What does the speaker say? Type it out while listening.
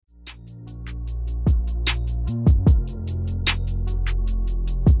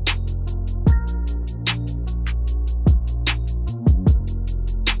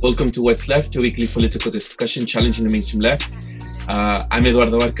Welcome to What's Left, a weekly political discussion challenging the mainstream left. I'm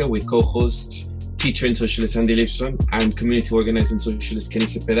Eduardo Barca with co-host, teacher and socialist Andy Lipson, and community organizer and socialist Kenny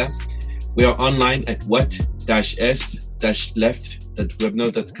Cepeda. We are online at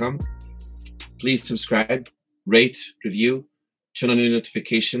what-s-left.webnode.com. Please subscribe, rate, review, turn on your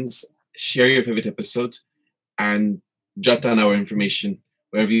notifications, share your favorite episode, and jot down our information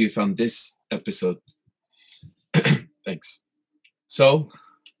wherever you found this episode. Thanks. So,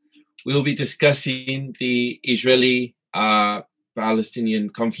 we'll be discussing the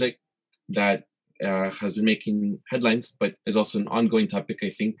Israeli-Palestinian conflict that has been making headlines, but is also an ongoing topic, I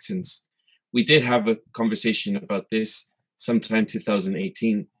think, since we did have a conversation about this sometime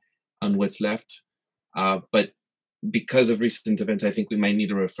 2018 on What's Left. But because of recent events, I think we might need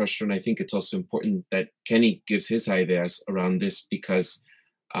a refresher, and I think it's also important that Kenny gives his ideas around this because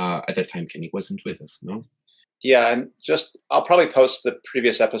at that time, Kenny wasn't with us, no? Yeah, and I'll probably post the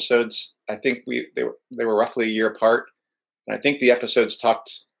previous episodes. I think they were roughly a year apart. And I think the episodes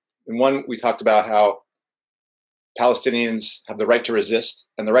we talked about how Palestinians have the right to resist,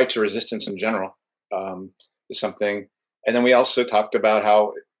 and the right to resistance in general is something. And then we also talked about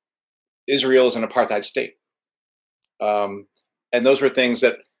how Israel is an apartheid state. And those were things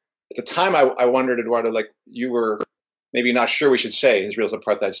that at the time I wondered, Eduardo, like you were maybe not sure we should say Israel's an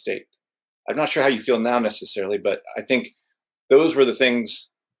apartheid state. I'm not sure how you feel now necessarily, but I think those were the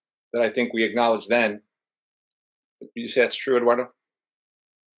things that I think we acknowledged then. Would you say that's true, Eduardo?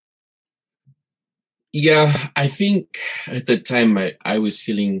 Yeah, I think at the time I was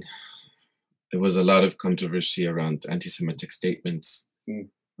feeling there was a lot of controversy around anti-Semitic statements,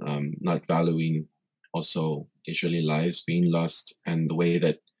 not valuing also Israeli lives being lost, and the way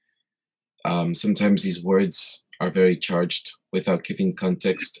that sometimes these words are very charged without giving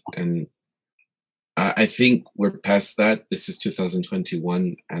context. And I think we're past that. This is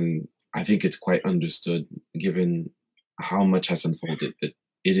 2021, and I think it's quite understood, given how much has unfolded, that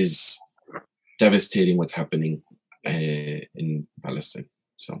it is devastating what's happening in Palestine.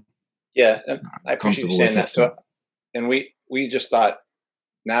 So yeah, and I appreciate you saying that. So, and we just thought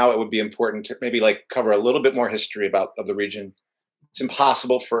now it would be important to maybe like cover a little bit more history of the region. It's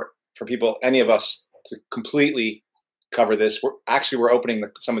impossible for people, any of us, to completely cover this. We're opening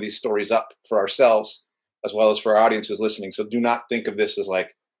some of these stories up for ourselves as well as for our audience who's listening. So do not think of this as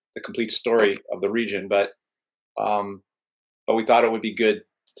like the complete story of the region, but we thought it would be good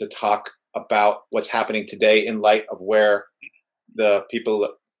to talk about what's happening today in light of where the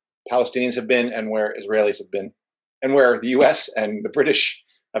Palestinians have been and where Israelis have been and where the US and the British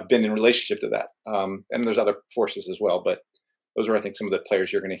have been in relationship to that. And there's other forces as well, but those are, I think, some of the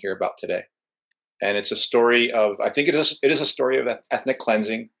players you're going to hear about today. And it's a story of, I think it is a story of ethnic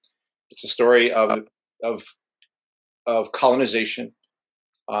cleansing. It's a story of colonization,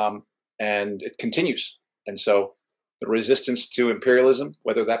 and it continues. And so the resistance to imperialism,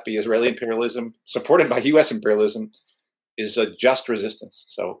 whether that be Israeli imperialism supported by U.S. imperialism, is a just resistance.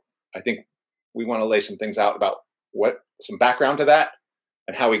 So I think we want to lay some things out about some background to that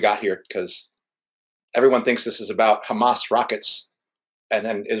and how we got here, because everyone thinks this is about Hamas rockets and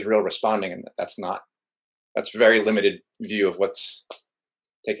then Israel responding, and that's very limited view of what's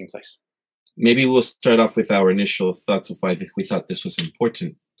taking place. Maybe we'll start off with our initial thoughts of why we thought this was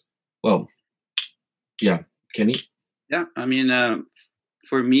important. Well, yeah, Kenny? Yeah, I mean,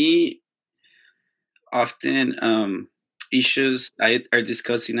 for me, often issues are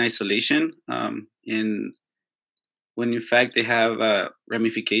discussed in isolation, and when in fact they have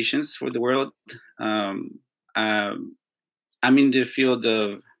ramifications for the world. I'm in the field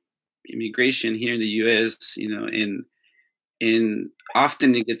of immigration here in the U.S., and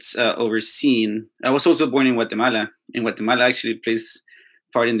often it gets overseen. I was also born in Guatemala, and Guatemala actually plays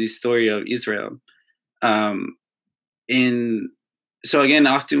part in this story of Israel. And so again,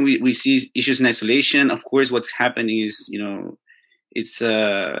 often we see issues in isolation. Of course, what's happening is, it's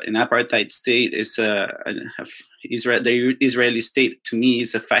an apartheid state. It's the Israeli state, to me,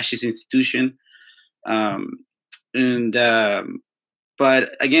 is a fascist institution.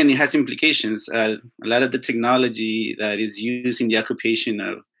 But again, it has implications. A lot of the technology that is used in the occupation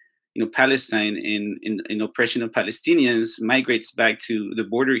of, Palestine in oppression of Palestinians migrates back to the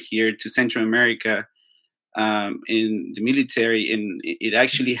border here to Central America, in the military, and it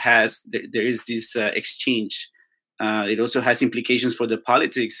actually there is this exchange. It also has implications for the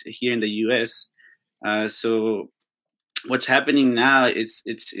politics here in the U.S. So what's happening now is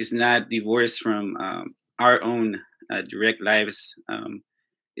not divorced from our own direct lives.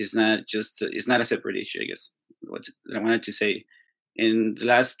 It's not a separate issue, I guess, what I wanted to say. And the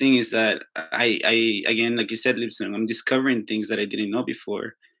last thing is that I again, like you said, Lipson, I'm discovering things that I didn't know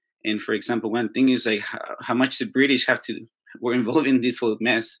before. And for example, one thing is like how much the British were involved in this whole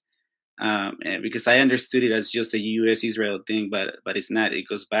mess. Because I understood it as just a U.S.-Israel thing, but it's not. It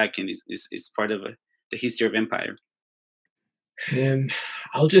goes back and it's part of the history of empire.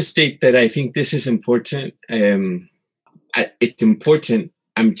 I'll just state that I think this is important. It's important.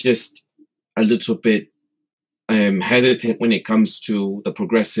 I'm just a little bit hesitant when it comes to the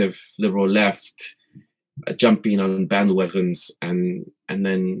progressive liberal left jumping on bandwagons and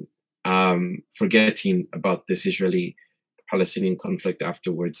then forgetting about this Israeli-Palestinian conflict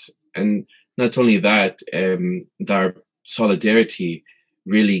afterwards. And not only that, their solidarity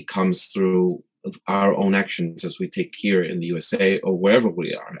really comes through our own actions as we take here in the USA or wherever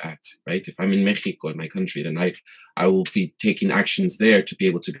we are at, right? If I'm in Mexico, in my country, then I will be taking actions there to be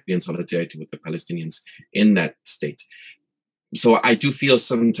able to be in solidarity with the Palestinians in that state. So I do feel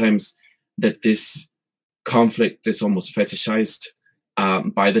sometimes that this conflict is almost fetishized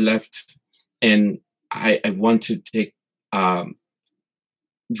by the left. And I want to take I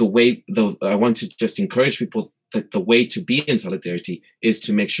want to just encourage people that the way to be in solidarity is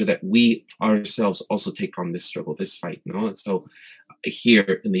to make sure that we ourselves also take on this struggle, this fight, And so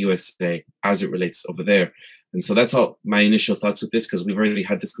here in the USA, as it relates over there. And so that's all my initial thoughts with this, because we've already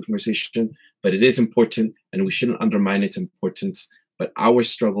had this conversation, but it is important and we shouldn't undermine its importance. But our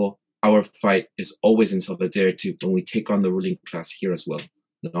struggle, our fight is always in solidarity when we take on the ruling class here as well,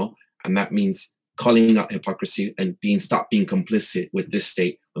 And that means calling out hypocrisy and stop being complicit with this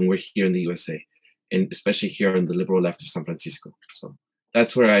state when we're here in the USA, and especially here in the liberal left of San Francisco. So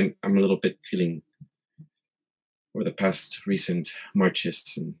that's where I'm a little bit feeling over the past recent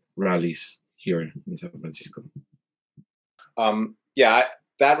marches and rallies here in San Francisco.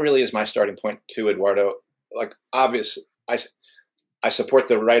 That really is my starting point too, Eduardo. Like, obviously, I support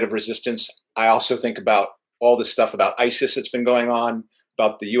the right of resistance. I also think about all this stuff about ISIS that's been going on,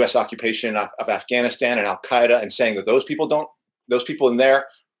 about the U.S. occupation of Afghanistan and Al-Qaeda, and saying that those people in there,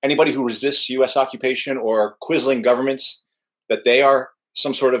 anybody who resists U.S. occupation or quisling governments, that they are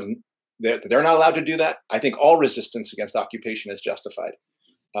some sort of, they're not allowed to do that. I think all resistance against occupation is justified,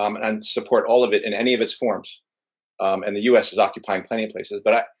 and support all of it in any of its forms. And the U.S. is occupying plenty of places.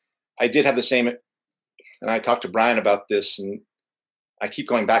 But I did have the same, and I talked to Brian about this, and I keep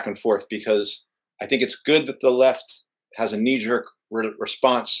going back and forth because I think it's good that the left has a knee-jerk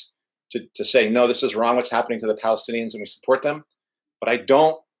response to say, no, this is wrong, what's happening to the Palestinians, and we support them. But I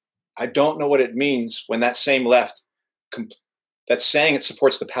don't know what it means when that same left that's saying it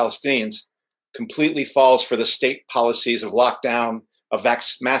supports the Palestinians completely falls for the state policies of lockdown, of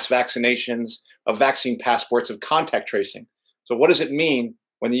mass vaccinations, of vaccine passports, of contact tracing. So what does it mean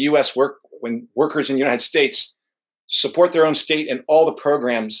when the U.S. when workers in the United States support their own state and all the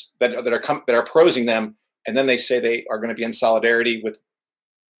programs that are opposing them, and then they say they are going to be in solidarity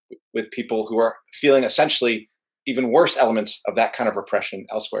with people who are feeling essentially even worse elements of that kind of repression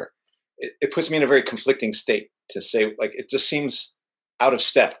elsewhere? It puts me in a very conflicting state to say, like, it just seems out of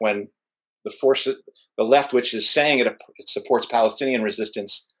step when the left, which is saying it supports Palestinian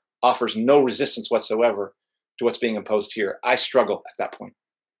resistance, offers no resistance whatsoever to what's being imposed here. I struggle at that point.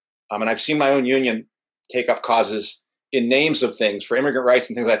 And I've seen my own union take up causes in names of things for immigrant rights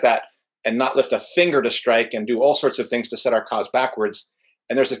and things like that, and not lift a finger to strike and do all sorts of things to set our cause backwards.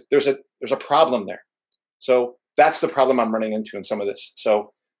 And there's a problem there. So that's the problem I'm running into in some of this.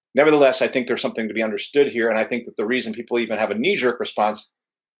 So nevertheless, I think there's something to be understood here. And I think that the reason people even have a knee-jerk response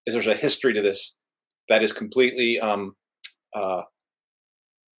is there's a history to this that is completely that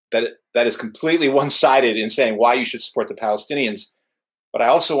is completely one-sided in saying why you should support the Palestinians. But I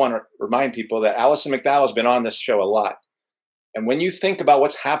also want to remind people that Alison McDowell has been on this show a lot. And when you think about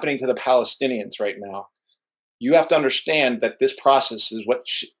what's happening to the Palestinians right now, you have to understand that this process is what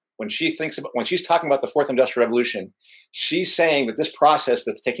when she's talking about the Fourth Industrial Revolution, she's saying that this process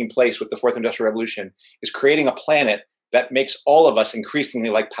that's taking place with the Fourth Industrial Revolution is creating a planet that makes all of us increasingly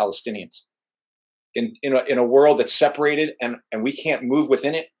like Palestinians in a world that's separated and we can't move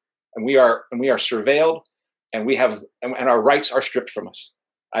within it, and we are surveilled, and our rights are stripped from us.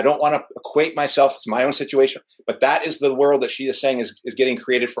 I don't want to equate myself to my own situation, but that is the world that she is saying is getting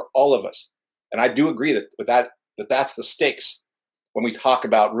created for all of us. And I do agree that's the stakes when we talk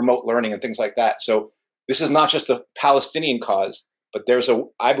about remote learning and things like that. So this is not just a Palestinian cause, but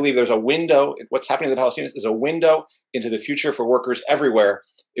I believe there's a window. What's happening to the Palestinians is a window into the future for workers everywhere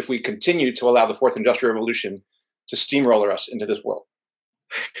if we continue to allow the Fourth Industrial Revolution to steamroller us into this world.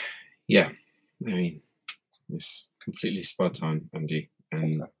 Yeah, I mean, it's completely spot on, Andy.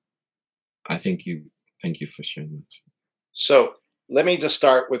 And I thank you for sharing that. So let me just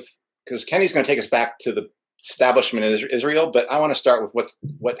start with, because Kenny's going to take us back to establishment of Israel, but I want to start with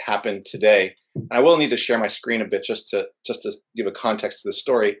what happened today. And I will need to share my screen a bit just to give a context to the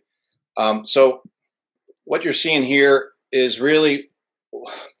story. So what you're seeing here is really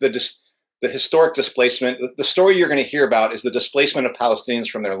the historic displacement. The story you're going to hear about is the displacement of Palestinians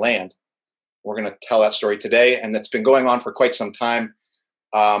from their land. We're going to tell that story today, and that's been going on for quite some time.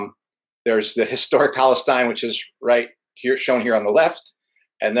 There's the historic Palestine, which is right here, shown here on the left.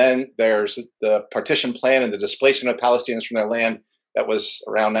 And then there's the partition plan and the displacement of Palestinians from their land that was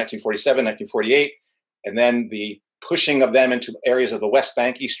around 1947, 1948. And then the pushing of them into areas of the West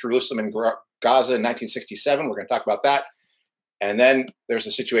Bank, East Jerusalem, and Gaza in 1967. We're going to talk about that. And then there's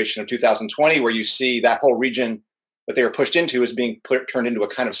the situation of 2020, where you see that whole region that they were pushed into is being turned into a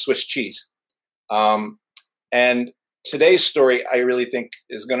kind of Swiss cheese. And today's story, I really think,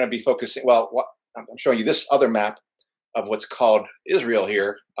 is going to be focusing, I'm showing you this other map of what's called Israel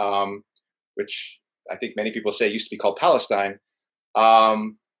here, which I think many people say used to be called Palestine,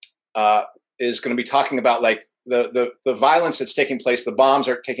 is going to be talking about like the violence that's taking place. The bombs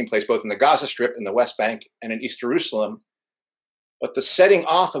are taking place both in the Gaza Strip, in the West Bank, and in East Jerusalem. But the setting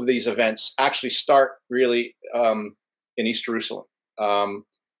off of these events actually start really in East Jerusalem.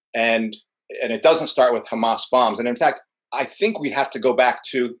 And it doesn't start with Hamas bombs. And in fact, I think we have to go back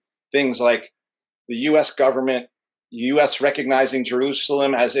to things like the U.S. government, U.S. recognizing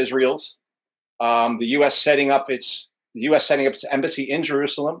Jerusalem as Israel's, the U.S. setting up its embassy in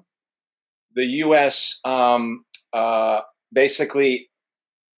Jerusalem, the U.S. Basically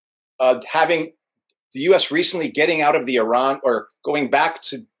having the U.S. recently getting out of the Iran, or going back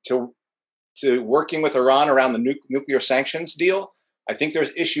to working with Iran around the nuclear sanctions deal. I think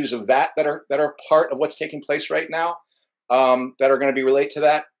there's issues of that are part of what's taking place right now that are going to be related to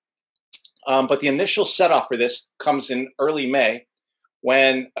that. But the initial setoff for this comes in early May,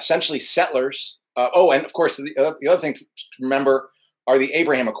 when essentially settlers. And of course, the other thing to remember are the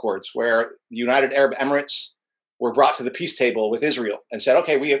Abraham Accords, where the United Arab Emirates were brought to the peace table with Israel and said,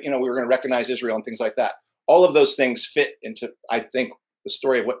 okay, we were going to recognize Israel and things like that. All of those things fit into, I think, the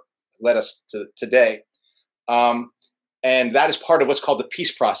story of what led us to today. And that is part of what's called the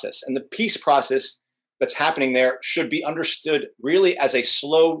peace process. And the peace process that's happening there should be understood really as a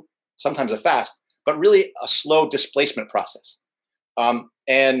slow, sometimes a fast, but really a slow displacement process.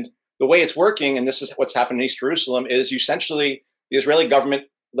 And the way it's working, and this is what's happened in East Jerusalem, is essentially the Israeli government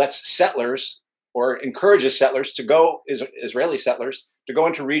lets settlers, or encourages settlers to go, Israeli settlers, to go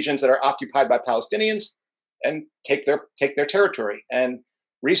into regions that are occupied by Palestinians and take their territory. And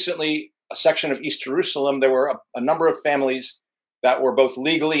recently, a section of East Jerusalem, there were a number of families that were both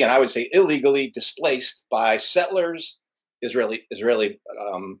legally and I would say illegally displaced by settlers, Israeli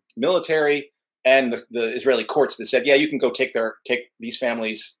military, and the Israeli courts that said, yeah, you can go take these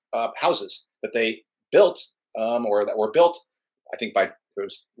families' houses that they built or that were built, I think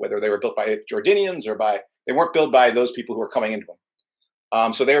whether they were built by Jordanians or they weren't built by those people who were coming into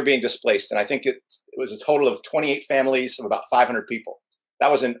them. So they were being displaced. And I think it was a total of 28 families of about 500 people. That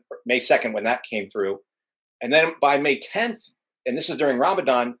was in May 2nd when that came through. And then by May 10th, and this is during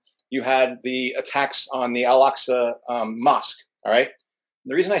Ramadan, you had the attacks on the Al-Aqsa mosque. All right.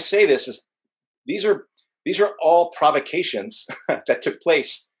 And the reason I say this is these are all provocations that took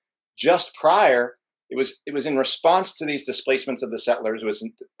place just prior. It was in response to these displacements of the settlers.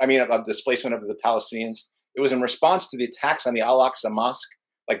 Of displacement of the Palestinians. It was in response to the attacks on the Al-Aqsa mosque.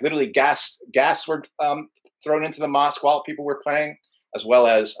 Like literally gas were thrown into the mosque while people were praying, as well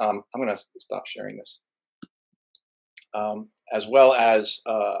as I'm going to stop sharing this. As well as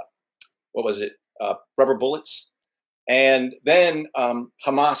rubber bullets, and then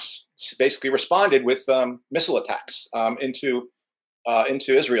Hamas basically responded with missile attacks into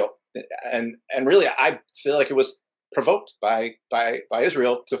Israel, and really I feel like it was provoked by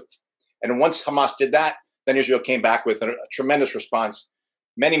Israel and once Hamas did that, then Israel came back with a tremendous response.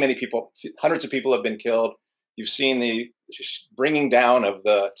 Many people, hundreds of people have been killed. You've seen the bringing down of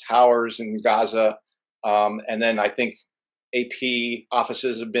the towers in Gaza, and then I think AP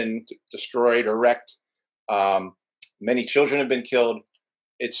offices have been destroyed or wrecked. Many children have been killed.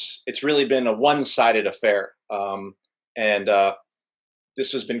 It's really been a one-sided affair, and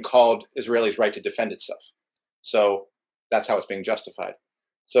this has been called Israelis' right to defend itself. So that's how it's being justified.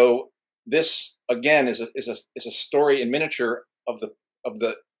 So this again is a story in miniature of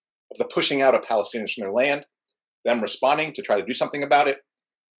the pushing out of Palestinians from their land, them responding to try to do something about it,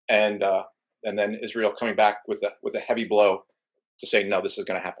 and then Israel coming back with a heavy blow to say, no, this is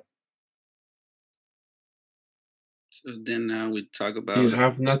going to happen. So then we talk about. Do you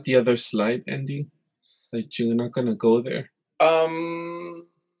have not the other slide, Andy? Like you're not going to go there?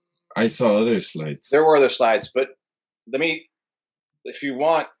 I saw other slides. There were other slides, but if you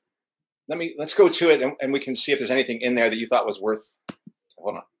want, let's go to it and we can see if there's anything in there that you thought was worth.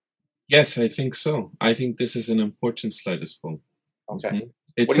 Hold on. Yes, I think so. I think this is an important slide as well. Okay.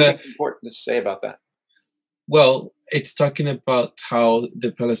 Mm-hmm. What do you think is important to say about that? Well, it's talking about how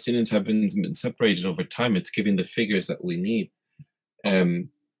the Palestinians have been separated over time. It's giving the figures that we need.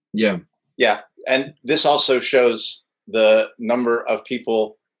 Yeah. Yeah. And this also shows the number of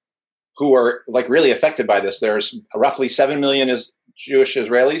people who are like really affected by this. There's roughly 7 million Jewish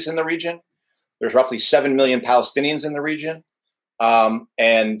Israelis in the region. There's roughly 7 million Palestinians in the region.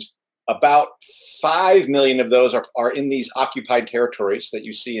 And about 5 million of those are in these occupied territories that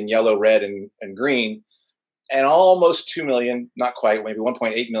you see in yellow, red, and green. And almost 2 million, not quite, maybe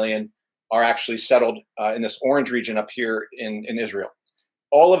 1.8 million, are actually settled in this orange region up here in Israel.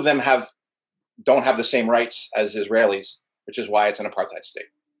 All of them don't have the same rights as Israelis, which is why it's an apartheid state.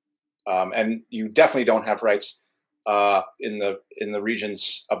 And you definitely don't have rights in the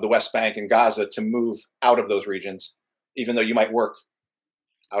regions of the West Bank and Gaza to move out of those regions, even though you might work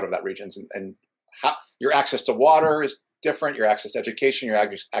out of that regions. And your access to water is different. Your access to education, your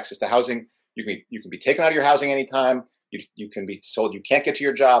access to housing. You can be taken out of your housing anytime. You can be told you can't get to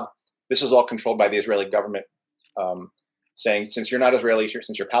your job. This is all controlled by the Israeli government, saying since you're not Israeli,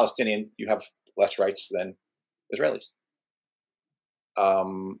 since you're Palestinian, you have less rights than Israelis.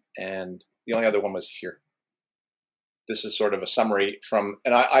 And the only other one was here. This is sort of a summary from,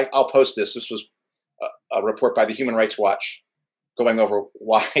 and I'll post this. This was a report by the Human Rights Watch going over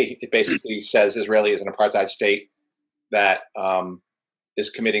why it basically says Israeli is an apartheid state that is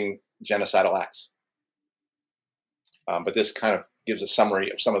committing genocidal acts. But this kind of gives a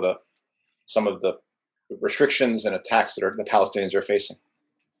summary of some of the restrictions and attacks that the Palestinians are facing.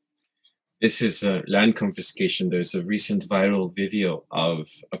 This is land confiscation. There's a recent viral video of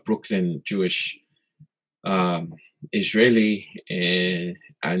a Brooklyn Jewish Israeli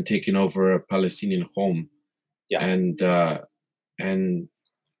and taking over a Palestinian home. Yeah.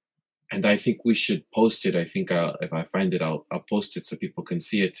 And I think we should post it. I think if I find it, I'll post it so people can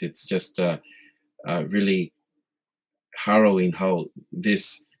see it. It's just really harrowing how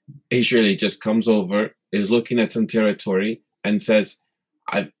this Israeli just comes over, is looking at some territory, and says,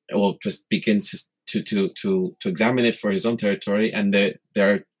 just begins to examine it for his own territory. And there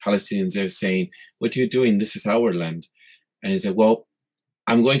are Palestinians there saying, "What are you doing? This is our land." And he said, "Well,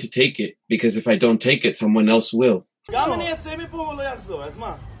 I'm going to take it because if I don't take it, someone else will."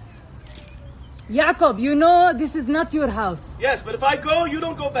 Jacob, you know this is not your house. Yes, but if I go, you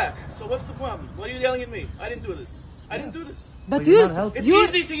don't go back. So what's the problem? What are you yelling at me? I didn't do this. I didn't do this. But it's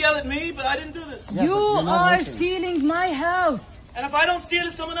easy to yell at me, but I didn't do this. You are stealing my house. And if I don't steal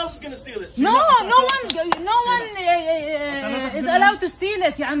it, someone else is going to steal it. No one is allowed to steal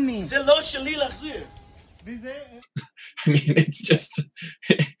it, يا عمي. I mean, it's just,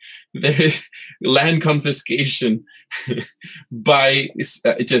 there is land confiscation by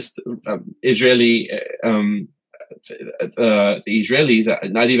Israeli, the Israelis,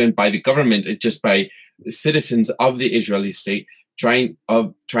 not even by the government, it's just by citizens of the Israeli state trying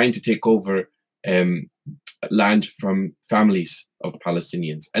to take over land from families of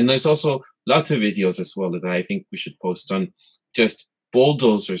Palestinians. And there's also lots of videos as well that I think we should post on just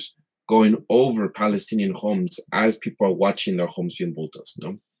bulldozers going over Palestinian homes as people are watching their homes being bulldozed.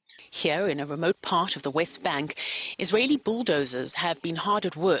 No? Here in a remote part of the West Bank, Israeli bulldozers have been hard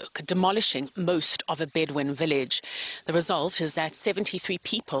at work demolishing most of a Bedouin village. The result is that 73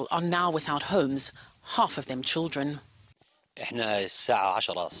 people are now without homes, half of them children.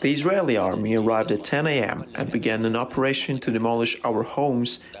 The Israeli army arrived at 10 a.m. and began an operation to demolish our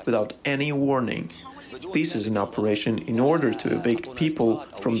homes without any warning. This is an operation in order to evict people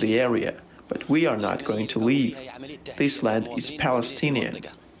from the area, but we are not going to leave. This land is Palestinian.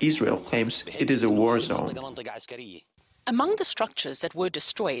 Israel claims it is a war zone. Among the structures that were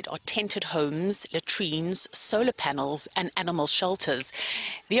destroyed are tented homes, latrines, solar panels and animal shelters.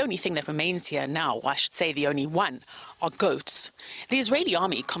 The only thing that remains here now, or I should say the only one, are goats. The Israeli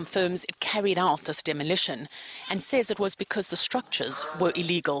army confirms it carried out this demolition and says it was because the structures were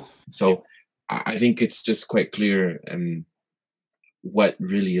illegal. So I think it's just quite clear what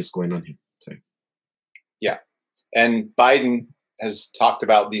really is going on here. So. Yeah. And Biden has talked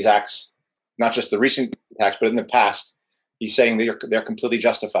about these acts, not just the recent attacks, but in the past. He's saying they're completely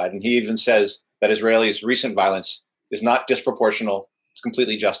justified. And he even says that Israelis' recent violence is not disproportional, it's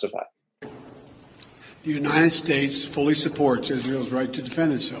completely justified. The United States fully supports Israel's right to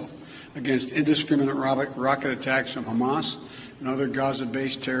defend itself against indiscriminate rocket attacks from Hamas and other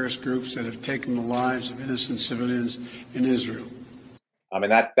Gaza-based terrorist groups that have taken the lives of innocent civilians in Israel.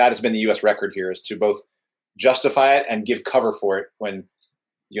 And that has been the U.S. record here, is to both justify it and give cover for it when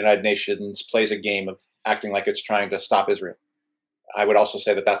the United Nations plays a game of acting like it's trying to stop Israel. I would also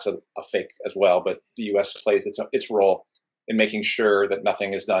say that that's a fake as well, but the U.S. plays its role in making sure that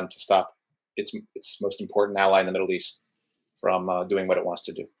nothing is done to stop its most important ally in the Middle East from doing what it wants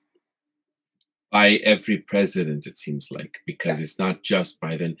to do. By every president, it seems like, because it's not just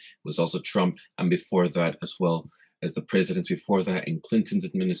Biden, it was also Trump, and before that as well as the presidents before that in Clinton's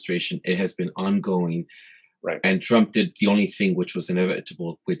administration, it has been ongoing. Right. And Trump did the only thing which was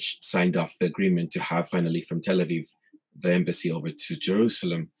inevitable, which signed off the agreement to have finally from Tel Aviv the embassy over to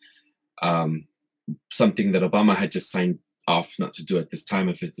Jerusalem, something that Obama had just signed off not to do at this time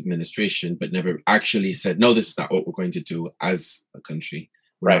of his administration, but never actually said, no, this is not what we're going to do as a country.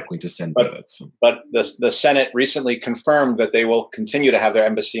 We're not going to send that. So. But the Senate recently confirmed that they will continue to have their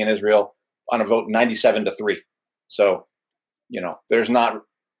embassy in Israel on a vote 97-3. So, there's not.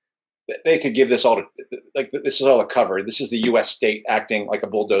 They could give this all to, like, this is all a cover. This is the U.S. state acting like a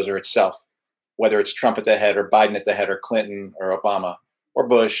bulldozer itself, whether it's Trump at the head or Biden at the head or Clinton or Obama or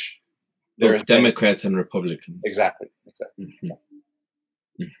Bush. There's Democrats and Republicans. Exactly. Mm-hmm.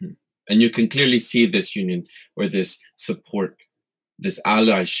 Mm-hmm. And you can clearly see this union or this support, this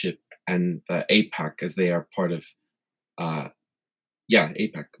allyship, and AIPAC, as they are part of,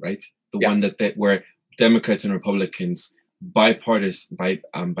 AIPAC, right? The one that where Democrats and Republicans bipartisan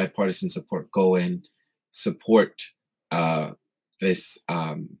support go and support this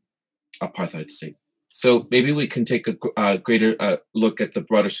apartheid state. So maybe we can take a greater look at the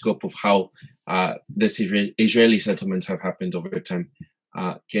broader scope of how this Israeli settlements have happened over time.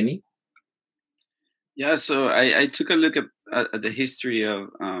 Kenny? Yeah, so I took a look at the history of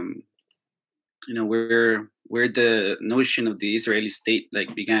where the notion of the Israeli state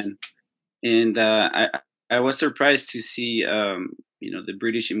began, and I was surprised to see the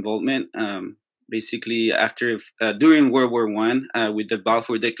British involvement basically after during World War I with the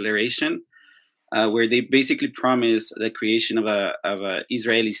Balfour Declaration, where they basically promised the creation of a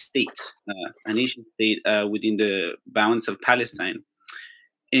Israeli state, a nation state within the bounds of Palestine,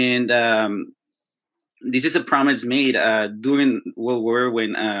 and this is a promise made during World War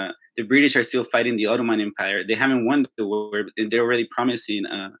when the British are still fighting the Ottoman Empire. They haven't won the war, and they're already promising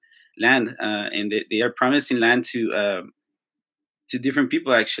land, and they are promising land to different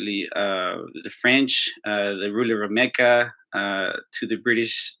people, actually. The French, the ruler of Mecca, to the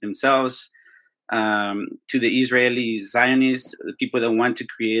British themselves, to the Israeli Zionists, the people that want to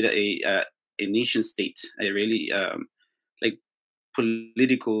create a nation state, a really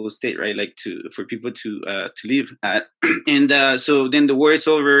political state, right? For people to live at. And so then the war is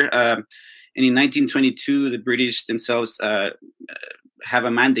over, and in 1922, the British themselves have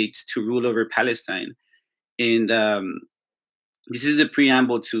a mandate to rule over Palestine, and this is the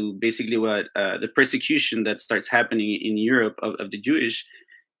preamble to basically what the persecution that starts happening in Europe of the Jewish.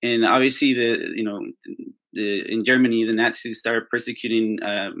 And obviously, in Germany, the Nazis start persecuting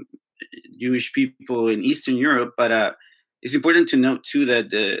Jewish people in Eastern Europe. But it's important to note too that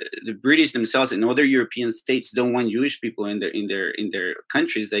the British themselves and other European states don't want Jewish people in their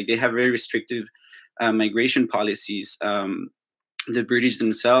countries. They have very restrictive migration policies. The British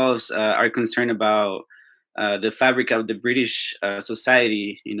themselves are concerned about the fabric of the British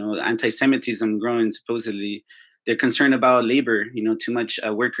society. Anti-Semitism growing supposedly. They're concerned about labor, too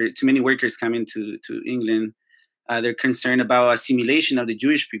many workers coming to England. They're concerned about assimilation of the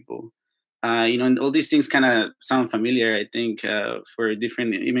Jewish people. And all these things kind of sound familiar, I think, for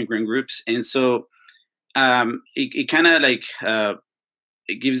different immigrant groups. And so it kind of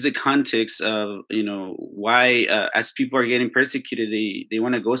it gives the context of, why as people are getting persecuted, they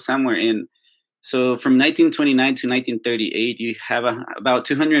want to go somewhere. And so from 1929 to 1938, you have about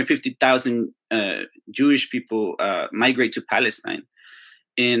 250,000 Jewish people migrate to Palestine.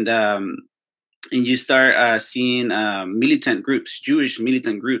 And you start seeing militant groups, Jewish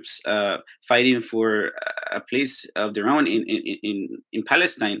militant groups, fighting for a place of their own in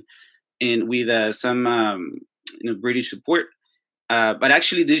Palestine, and with some British support. But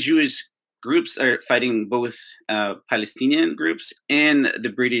actually, these Jewish groups are fighting both Palestinian groups and the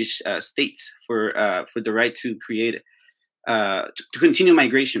British state for the right to create, to continue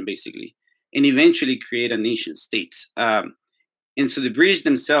migration, basically, and eventually create a nation state. And so the British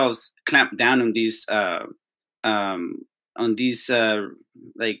themselves clamped down on these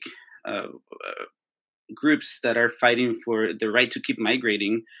groups that are fighting for the right to keep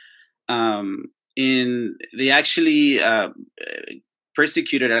migrating. And they actually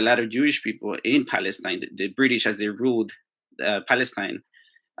persecuted a lot of Jewish people in Palestine, the British, as they ruled Palestine.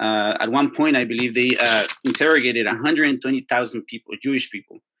 At one point, I believe they interrogated 120,000 people, Jewish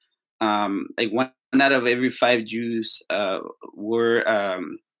people. Like 1 out of every 5 Jews were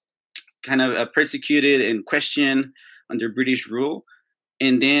kind of persecuted and questioned under British rule.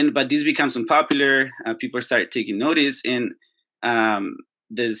 And then, but this becomes unpopular. People started taking notice, and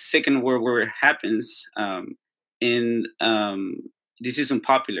the Second World War happens, and this is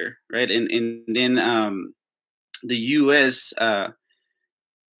unpopular, right? And then the U.S.,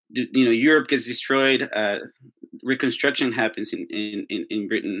 Europe gets destroyed. Reconstruction happens in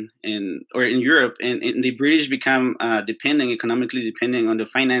Britain or in Europe, and the British become economically dependent on the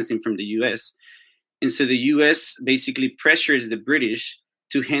financing from the U.S. And so the U.S. basically pressures the British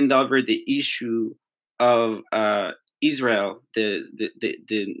to hand over the issue of Israel, the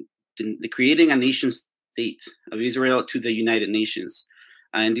creating a nation state of Israel to the United Nations.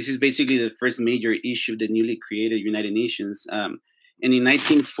 And this is basically the first major issue of the newly created United Nations. And in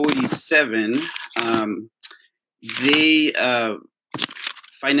 1947, they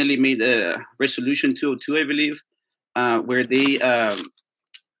finally made a resolution 202, I believe, where they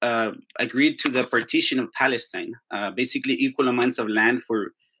agreed to the partition of Palestine, basically equal amounts of land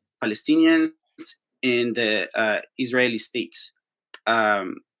for Palestinians in the Israeli state.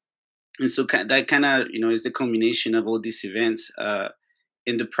 And so that kind of, is the culmination of all these events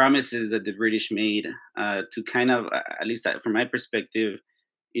and the promises that the British made to kind of, at least from my perspective,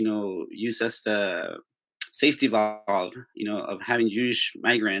 use as the safety valve, of having Jewish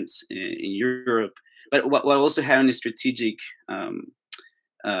migrants in Europe, but while also having a strategic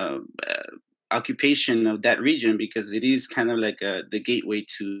occupation of that region, because it is kind of like the gateway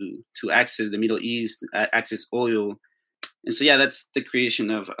to access the Middle East, access oil. And so, yeah, that's the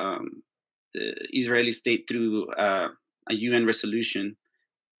creation of the Israeli state through a UN resolution.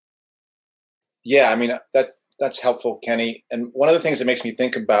 Yeah, I mean, that's helpful, Kenny. And one of the things that makes me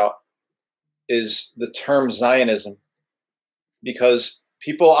think about is the term Zionism, because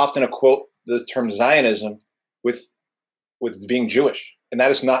people often equate the term Zionism with being Jewish, and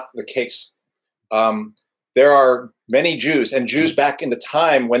that is not the case. There are many Jews, and Jews back in the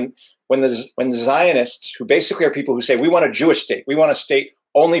time when the Zionists, who basically are people who say, we want a Jewish state, we want a state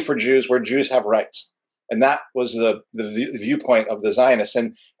only for Jews where Jews have rights. And that was the viewpoint of the Zionists.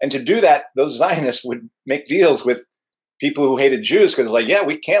 And to do that, those Zionists would make deals with people who hated Jews, because like, yeah,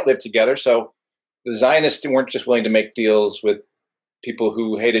 we can't live together. So the Zionists weren't just willing to make deals with people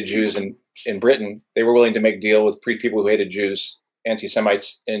who hated Jews in Britain. They were willing to make deal with people who hated Jews,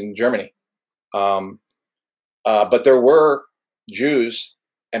 anti-Semites in Germany. But there were Jews,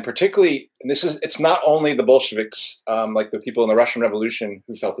 and particularly, and it's not only the Bolsheviks, like the people in the Russian Revolution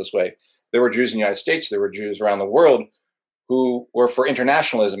who felt this way. There were Jews in the United States, there were Jews around the world who were for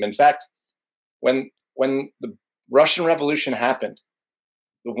internationalism. In fact, when the Russian Revolution happened,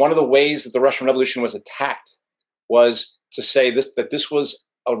 one of the ways that the Russian Revolution was attacked was to say that this was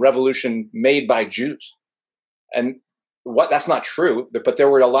a revolution made by Jews. And that's not true, but there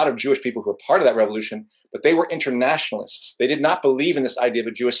were a lot of Jewish people who were part of that revolution, but they were internationalists. They did not believe in this idea of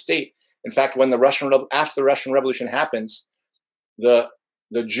a Jewish state. In fact, after the Russian Revolution happens, the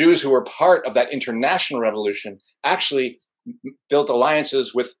Jews who were part of that international revolution actually built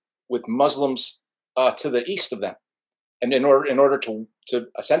alliances with Muslims to the east of them, and in order to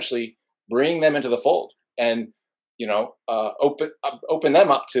essentially bring them into the fold and open them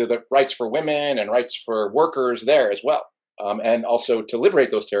up to the rights for women and rights for workers there as well, and also to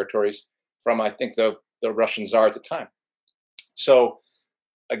liberate those territories from, I think, the Russian Tsar at the time. So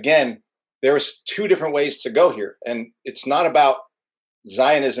again, there's 2 different ways to go here, and it's not about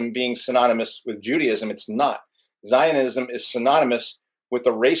Zionism being synonymous with Judaism. It's not. Zionism is synonymous with the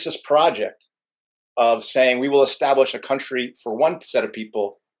racist project of saying we will establish a country for one set of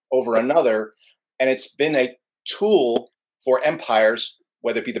people over another, and it's been a tool for empires,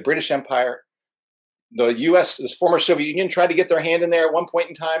 whether it be the British Empire, the U.S., the former Soviet Union tried to get their hand in there at one point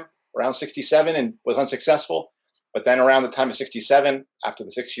in time, around 1967, and was unsuccessful. But then around the time of 1967, after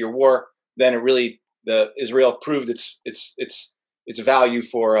the 6-year war, then Israel proved its value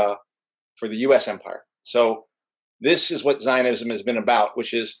for the U.S. empire. So this is what Zionism has been about,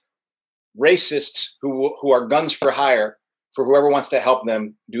 which is racists who are guns for hire for whoever wants to help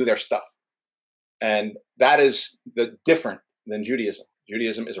them do their stuff. And that is different than Judaism.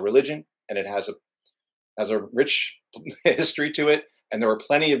 Judaism is a religion, and it has a rich history to it. And there were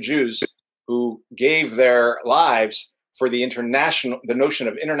plenty of Jews who gave their lives for the notion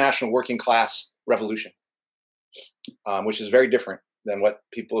of international working class revolution, which is very different than what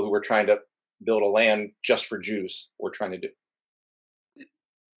people who were trying to build a land just for Jews were trying to do.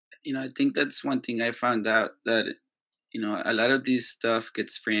 I think that's one thing I found out, that a lot of this stuff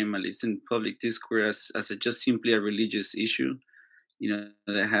gets framed, at least in public discourse, as just simply a religious issue,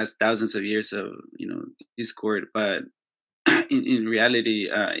 that has thousands of years of, discord. But in reality,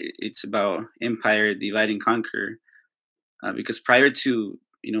 it's about empire divide and conquer. Because prior to,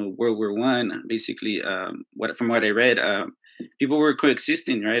 World War I, basically, from what I read, people were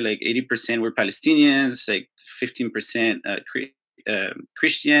coexisting, right? Like 80% were Palestinians, like 15%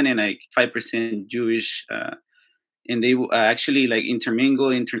 Christian, and like 5% Jewish. And they actually like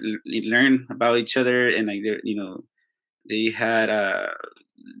intermingle, learn about each other, and like they had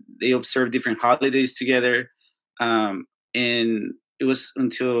they observed different holidays together. And it was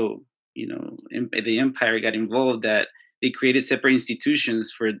until the empire got involved that they created separate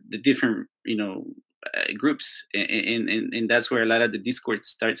institutions for the different groups, and that's where a lot of the discord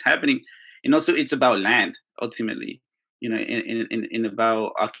starts happening. And also, it's about land ultimately, and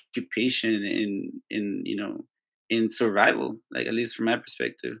about occupation and in survival, like at least from my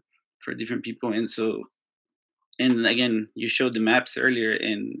perspective, for different people. And so, and again, you showed the maps earlier,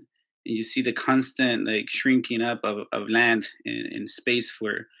 and you see the constant like shrinking up of land and space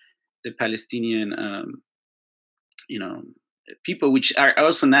for the Palestinian, people, which are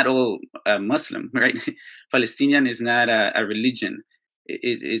also not all Muslim, right? Palestinian is not a religion.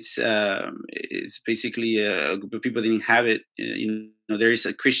 It's basically a group of people that inhabit. There is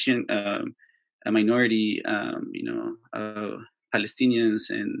a Christian a minority, Palestinians,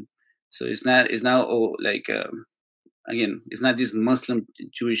 and so it's not all like again, it's not this Muslim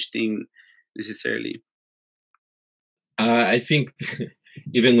Jewish thing necessarily. I think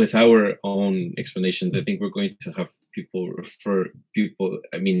even with our own explanations, I think we're going to have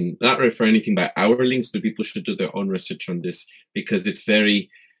not refer anything by our links, but people should do their own research on this, because it's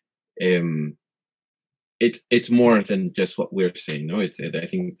very, it's more than just what we're saying. No, I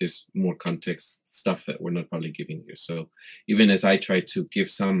think there's more context stuff that we're not probably giving here. So even as I try to give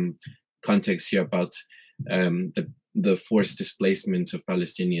some context here about the forced displacement of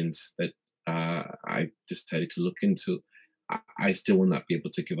Palestinians that I decided to look into, I still will not be able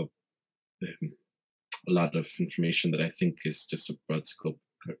to give a lot of information that I think is just a broad scope,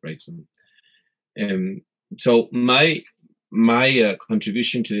 right? So my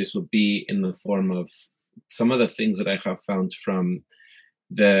contribution to this will be in the form of some of the things that I have found from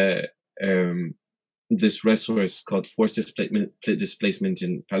the this resource called Forced Displacement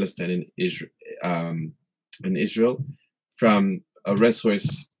in Palestine and Israel, from a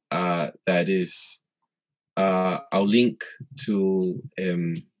resource that is, I'll link to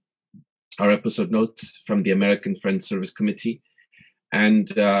our episode notes from the American Friends Service Committee.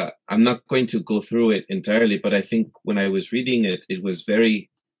 And I'm not going to go through it entirely, but I think when I was reading it, it was very,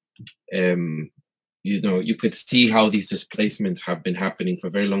 you could see how these displacements have been happening for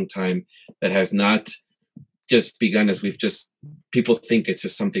a very long time. That has not just begun as people think it's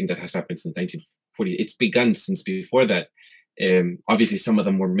just something that has happened since 1940. It's begun since before that. Obviously, some of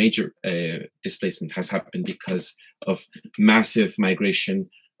the more major displacement has happened because of massive migration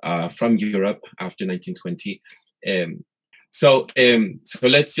from Europe after 1920. So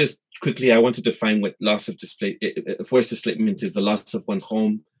let's just quickly, I want to define what forced displacement is: the loss of one's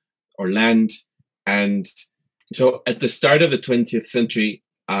home or land. And so at the start of the 20th century,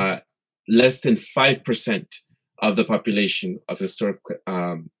 less than 5% of the population of historic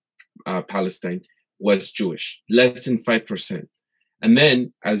Palestine was Jewish, less than 5%. And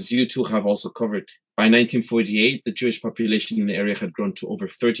then, as you two have also covered, by 1948, the Jewish population in the area had grown to over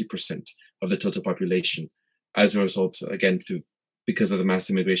 30% of the total population, as a result, again, because of the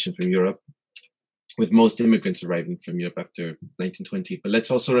mass immigration from Europe, with most immigrants arriving from Europe after 1920. But let's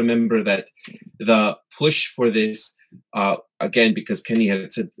also remember that the push for this, again, because Kenny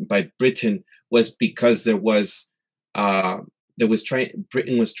had said by Britain, was because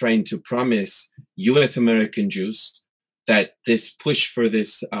Britain was trying to promise U.S. American Jews that this push for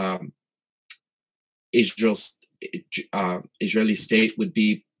this Israeli state would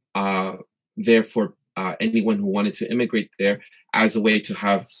be there for anyone who wanted to immigrate there, as a way to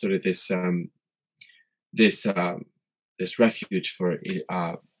have sort of this refuge for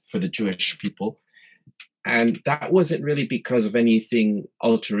the Jewish people. And that wasn't really because of anything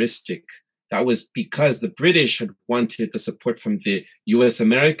altruistic. That was because the British had wanted the support from the U.S.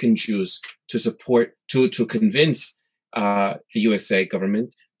 American Jews to convince the USA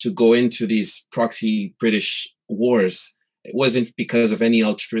government to go into these proxy British wars. It wasn't because of any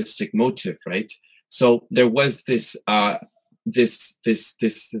altruistic motive, right? So there was this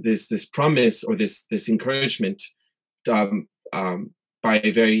promise, or this encouragement by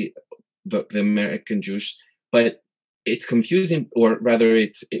the American Jews, but it's confusing, or rather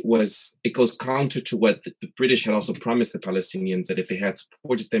it goes counter to what the British had also promised the Palestinians, that if they had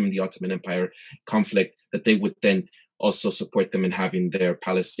supported them in the Ottoman Empire conflict, that they would then also support them in having their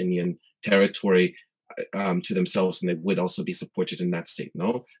Palestinian territory to themselves, and they would also be supported in that state.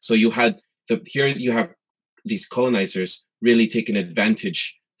 No, so you have these colonizers really taking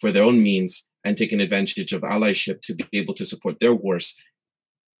advantage for their own means and taking advantage of allyship to be able to support their wars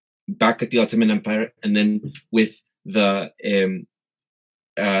back at the Ottoman Empire, and then with the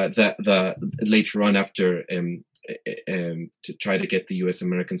later on after to try to get the U.S.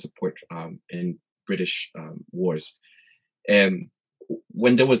 American support in British wars.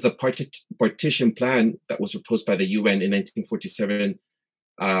 When there was the partition plan that was proposed by the UN in 1947,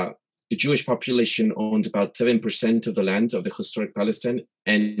 the Jewish population owned about 7% of the land of the historic Palestine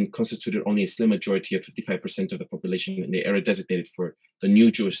and constituted only a slim majority of 55% of the population in the area designated for the new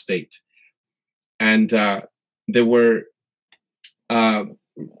Jewish state. And there were,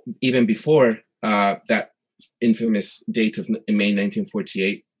 even before that infamous date of May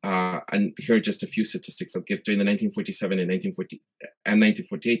 1948, and here are just a few statistics I'll give. During the 1947 and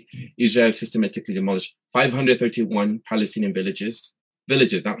 1948, Israel systematically demolished 531 Palestinian villages,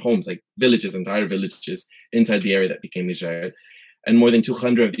 not homes, like villages, entire villages inside the area that became Israel. And more than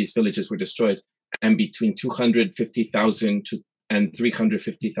 200 of these villages were destroyed, and between 250,000 and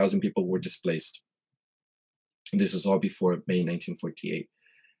 350,000 people were displaced. And this was all before May 1948,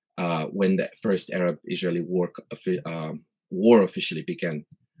 when the first Arab-Israeli war officially began.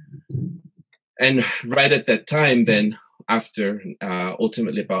 And right at that time, then, after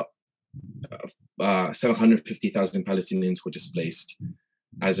ultimately about 750,000 Palestinians were displaced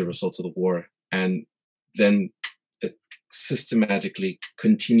as a result of the war. And then the systematically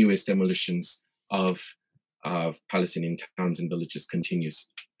continuous demolitions of Palestinian towns and villages continues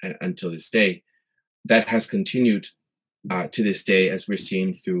until this day. That has continued to this day, as we're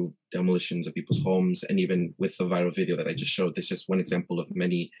seeing through demolitions of people's homes, and even with the viral video that I just showed. This is just one example of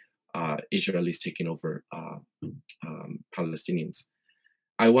many Israelis taking over Palestinians.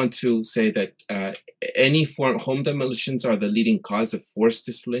 I want to say that any form home demolitions are the leading cause of forced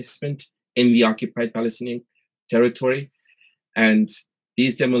displacement in the occupied Palestinian territory, and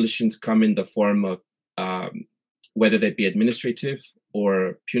these demolitions come in the form of whether they be administrative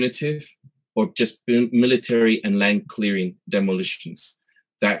or punitive, or just military and land clearing demolitions.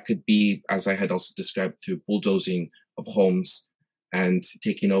 That could be, as I had also described, through bulldozing of homes and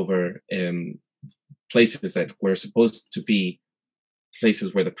taking over places that were supposed to be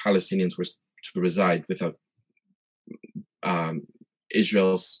places where the Palestinians were to reside, without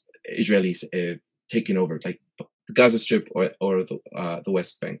Israelis taking over, like the Gaza Strip or the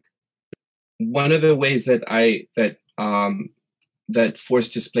West Bank. One of the ways that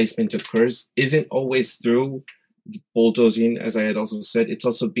forced displacement occurs isn't always through bulldozing, as I had also said. It's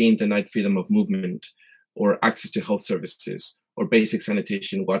also being denied freedom of movement, or access to health services, or basic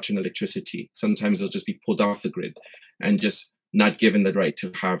sanitation, water and electricity. Sometimes they'll just be pulled off the grid and just not given the right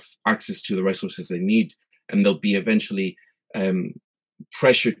to have access to the resources they need. And they'll be eventually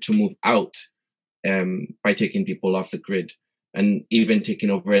pressured to move out by taking people off the grid, and even taking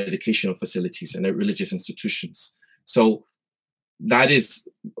over educational facilities and religious institutions. So that is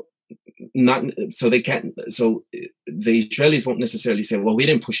not, so the Israelis won't necessarily say, well, we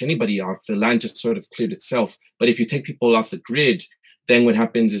didn't push anybody off, the land just sort of cleared itself. But if you take people off the grid, then what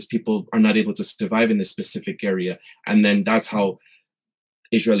happens is people are not able to survive in this specific area. And then that's how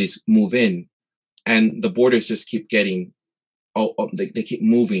Israelis move in. And the borders just keep getting, they keep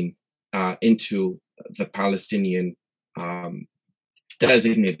moving into the Palestinian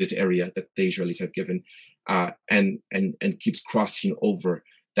designated area that the Israelis have given, and keeps crossing over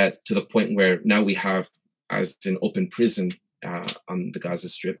that, to the point where now we have as an open prison on the Gaza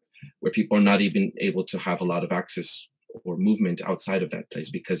Strip, where people are not even able to have a lot of access or movement outside of that place,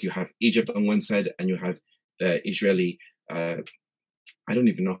 because you have Egypt on one side and you have the Israeli, I don't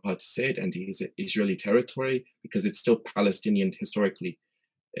even know how to say it, and is it Israeli territory? Because it's still Palestinian historically,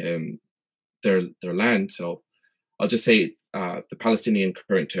 their land. So I'll just say the Palestinian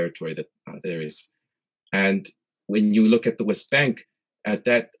current territory that there is. And when you look at the West Bank, at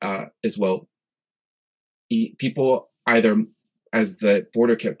that as well, people either, as the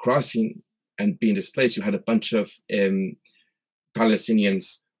border kept crossing and being displaced, you had a bunch of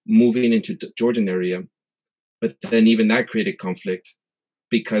Palestinians moving into the Jordan area, but then even that created conflict,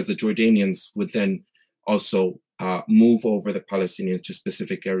 because the Jordanians would then also move over the Palestinians to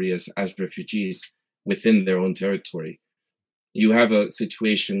specific areas as refugees within their own territory. You have a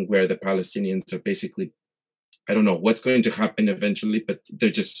situation where the Palestinians are basically, I don't know what's going to happen eventually, but they're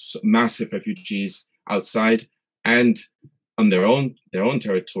just massive refugees outside and on their own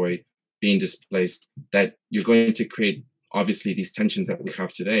territory being displaced, that you're going to create obviously these tensions that we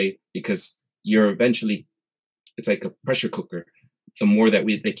have today, because you're eventually, it's like a pressure cooker. The more that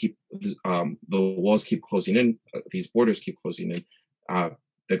they keep the walls keep closing in, these borders keep closing in,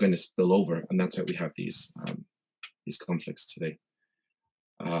 they're going to spill over, and that's why we have these conflicts today.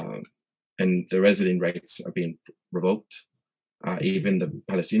 And the resident rights are being revoked. Even the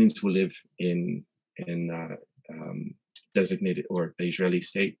Palestinians who live in designated, or the Israeli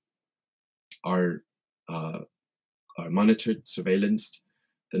state, are monitored, surveillanced.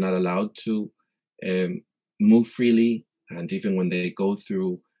 They're not allowed to move freely, and even when they go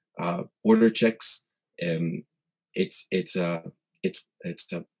through border checks, it's a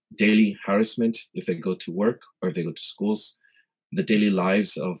daily harassment if they go to work or if they go to schools. The daily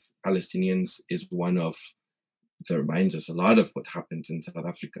lives of Palestinians is one of, that reminds us a lot of what happens in South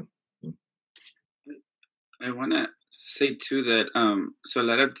Africa. I want to say too that so a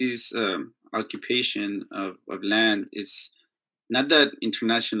lot of these occupation of land is not that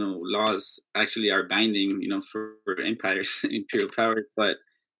international laws actually are binding, for empires, imperial powers, but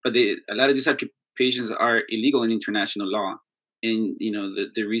a lot of these occupations are illegal in international law. And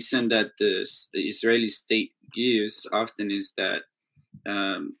the reason that the Israeli state gives often is that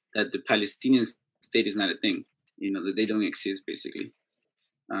that the Palestinian state is not a thing, that they don't exist basically.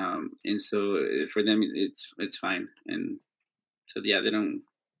 And so for them it's fine. And so they don't,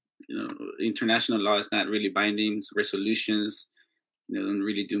 international law is not really binding. Resolutions don't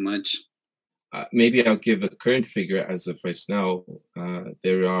really do much. Maybe I'll give a current figure as of right now.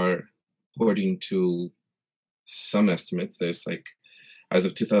 There are, according to some estimates, there's as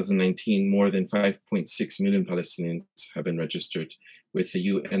of 2019, more than 5.6 million Palestinians have been registered with the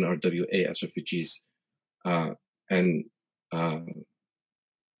UNRWA as refugees. And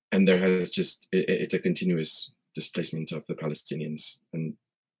there has it's a continuous displacement of the Palestinians. And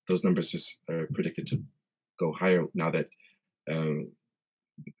those numbers are predicted to go higher now that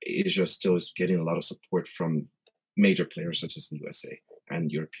Israel still is getting a lot of support from major players such as the USA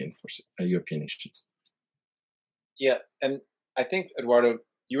and European nations. Yeah, and I think, Eduardo,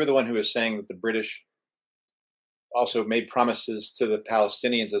 you were the one who was saying that the British also made promises to the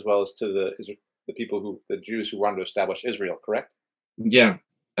Palestinians as well as to the people the Jews who wanted to establish Israel, correct? Yeah.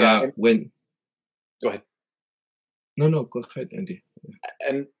 Go ahead. No, go ahead, Andy.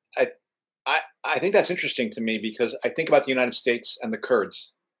 And I think that's interesting to me, because I think about the United States and the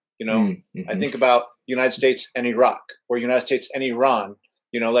Kurds. Mm-hmm. I think about the United States and Iraq, or United States and Iran.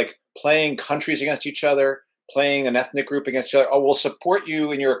 Playing countries against each other, playing an ethnic group against each other. Oh, we'll support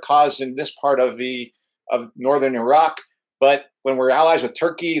you in your cause in this part of northern Iraq, but when we're allies with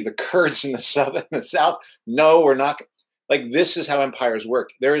Turkey, the Kurds in the south, no, we're not. This is how empires work.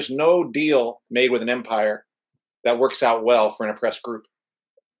 There is no deal made with an empire that works out well for an oppressed group.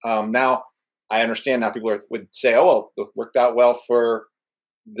 Now, I understand now people would say, oh, well, it worked out well for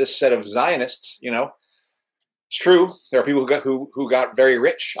this set of Zionists. It's true. There are people who got very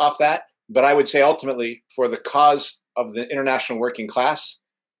rich off that. But I would say ultimately, for the cause of the international working class,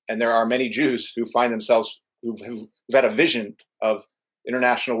 and there are many Jews who find themselves, who've had a vision of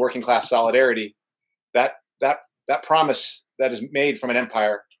international working class solidarity, that promise that is made from an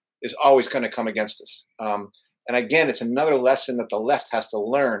empire is always going to come against us. And again, it's another lesson that the left has to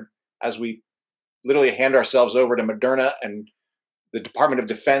learn as we literally hand ourselves over to Moderna and the Department of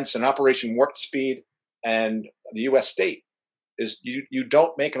Defense and Operation Warp Speed and the U.S. state. Is you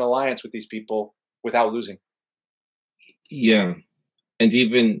don't make an alliance with these people without losing. Yeah, and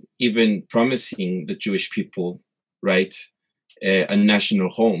even promising the Jewish people, right, a national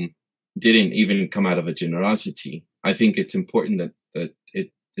home didn't even come out of a generosity. I think it's important that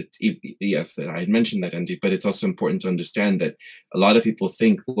yes, that I had mentioned that, Andy, but it's also important to understand that a lot of people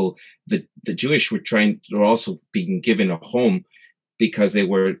think, well, the Jewish were also being given a home because they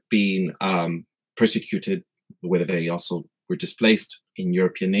were being persecuted, whether they also were displaced in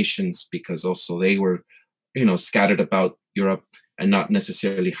European nations because also they were, scattered about Europe and not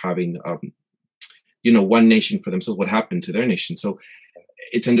necessarily having, one nation for themselves. What happened to their nation? So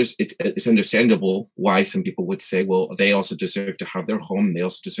it's understandable why some people would say, well, they also deserve to have their home. They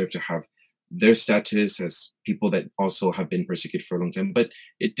also deserve to have their status as people that also have been persecuted for a long time. But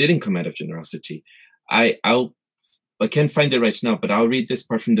it didn't come out of generosity. I can't find it right now, but I'll read this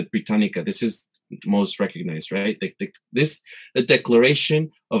part from the Britannica. This is most recognized, right? The declaration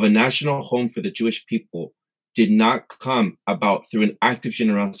of a national home for the Jewish people did not come about through an act of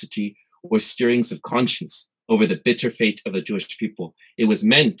generosity or stirrings of conscience over the bitter fate of the Jewish people. It was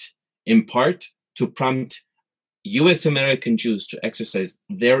meant, in part, to prompt US American Jews to exercise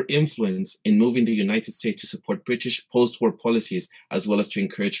their influence in moving the United States to support British post-war policies, as well as to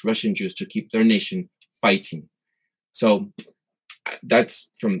encourage Russian Jews to keep their nation fighting. So that's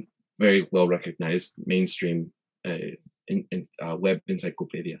from very well-recognized mainstream web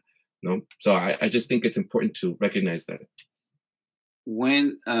encyclopedia. No, so I just think it's important to recognize that.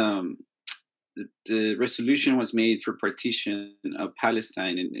 When the resolution was made for partition of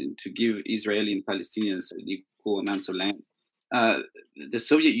Palestine and to give Israeli and Palestinians equal amounts of land, the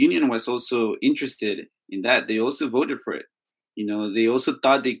Soviet Union was also interested in that. They also voted for it. They also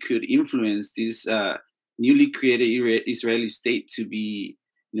thought they could influence this newly created Israeli state to be,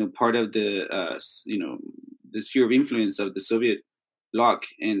 part of the, the sphere of influence of the Soviet bloc,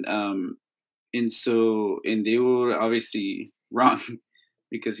 and they were obviously wrong,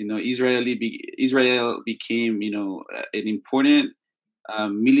 because Israel became an important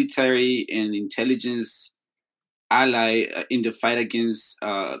military and intelligence ally in the fight against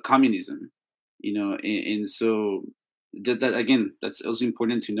communism, and so that again, that's also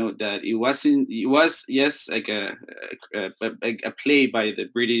important to note that it was yes, like a play by the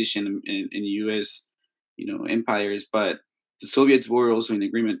British and US empires, but the Soviets were also in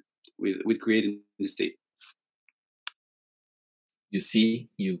agreement with creating the state. You see,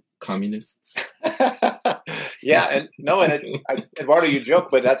 you communists. Yeah, and Eduardo, you joke,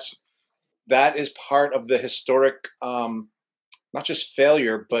 but that is part of the historic, not just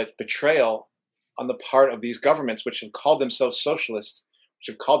failure, but betrayal on the part of these governments, which have called themselves socialists, which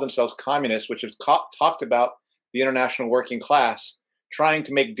have called themselves communists, which have talked about the international working class, trying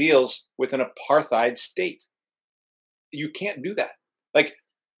to make deals with an apartheid state. You can't do that. Like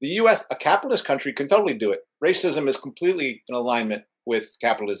the U.S., a capitalist country, can totally do it. Racism is completely in alignment with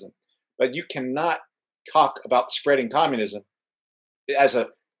capitalism, but you cannot talk about spreading communism as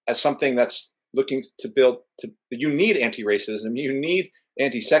something that's looking to build. You need anti-racism, you need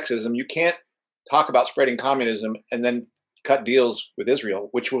anti-sexism. You can't talk about spreading communism and then cut deals with Israel,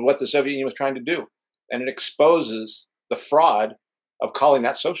 which was what the Soviet Union was trying to do, and it exposes the fraud of calling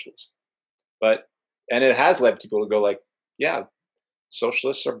that socialist. And it has led people to go like, yeah,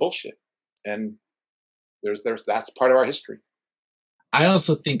 socialists are bullshit. And that's part of our history. I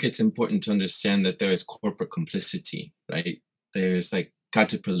also think it's important to understand that there is corporate complicity, right? There's like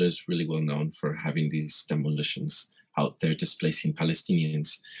Caterpillar is really well known for having these demolitions out there displacing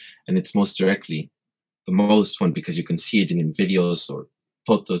Palestinians. And it's most directly the most one, because you can see it in videos or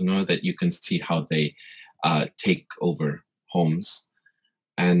photos, that you can see how they take over homes.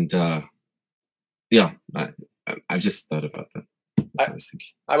 And I just thought about that. I was thinking.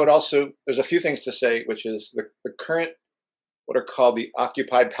 I would also, there's a few things to say, which is the current, what are called the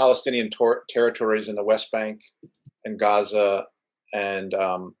occupied Palestinian territories in the West Bank and Gaza and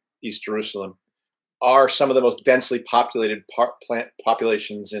East Jerusalem are some of the most densely populated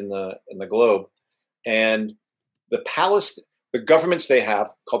populations in the globe. And the governments they have,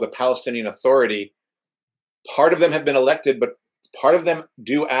 called the Palestinian Authority, part of them have been elected, but part of them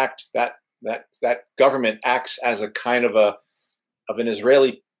do act, that government acts as a kind of an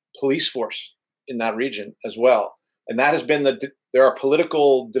Israeli police force in that region as well. And that has been there are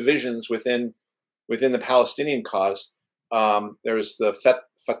political divisions within the Palestinian cause. There's the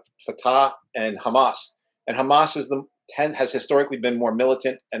Fatah and Hamas. And Hamas has historically been more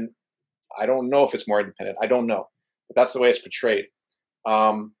militant, and I don't know if it's more independent. I don't know. But that's the way it's portrayed.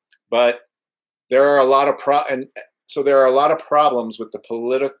 But there are a lot of problems with the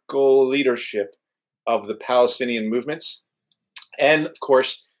political leadership of the Palestinian movements. And of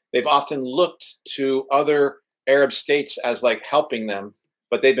course, they've often looked to other Arab states as like helping them,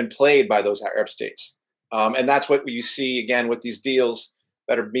 but they've been played by those Arab states. And that's what you see again with these deals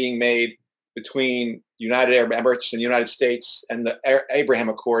that are being made between United Arab Emirates and the United States and the Abraham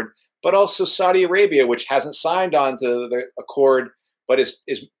Accord, but also Saudi Arabia, which hasn't signed on to the accord, but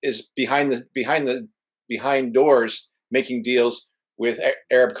is behind doors making deals with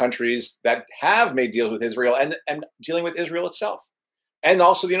Arab countries that have made deals with Israel and dealing with Israel itself, and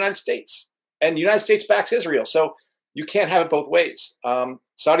also the United States. And the United States backs Israel, so you can't have it both ways.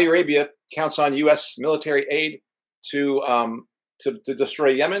 Saudi Arabia counts on U.S. military aid to destroy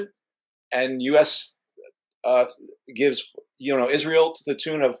Yemen, and U.S. gives Israel to the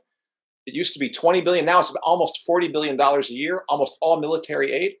tune of, it used to be $20 billion, now it's almost $40 billion a year, almost all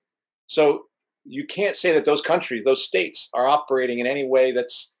military aid. So you can't say that those countries, those states, are operating in any way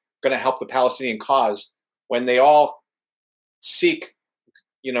that's going to help the Palestinian cause when they all seek,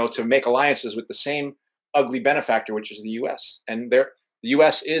 to make alliances with the same ugly benefactor, which is the U.S. And the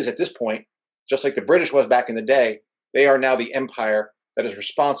U.S. is, at this point, just like the British was back in the day, they are now the empire that is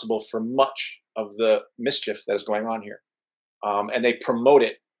responsible for much of the mischief that is going on here, and they promote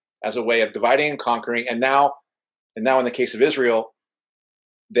it as a way of dividing and conquering. And now in the case of Israel,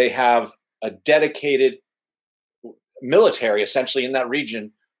 they have a dedicated military essentially in that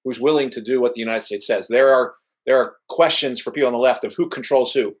region who's willing to do what the United States says. There are questions for people on the left of who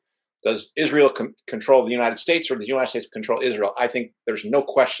controls who. Does Israel control the United States, or does the United States control Israel? I think there's no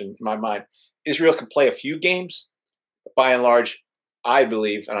question in my mind. Israel can play a few games, but by and large, I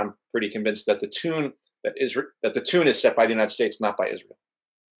believe, and I'm pretty convinced, that the tune is set by the United States, not by Israel.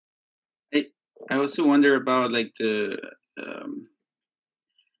 I also wonder about like the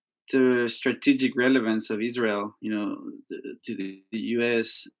strategic relevance of Israel, to the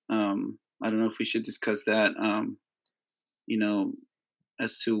U.S. I don't know if we should discuss that.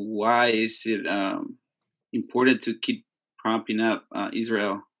 As to why is it important to keep propping up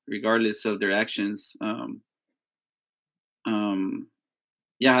Israel regardless of their actions. I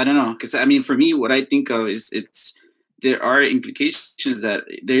don't know, because for me, what I think of is there are implications that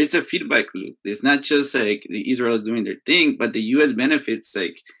there is a feedback loop. There's not just like the Israel is doing their thing, but the U.S. benefits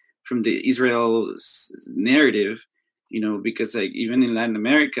like from the Israel's narrative, because like even in Latin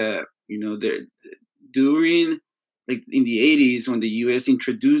America, they're during like in the 80s when the U.S.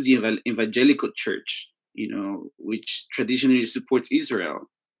 introduced the evangelical church, which traditionally supports Israel.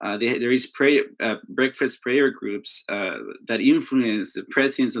 There is breakfast prayer groups that influence the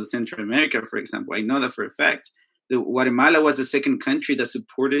presidents of Central America, for example. I know that for a fact. Guatemala was the second country that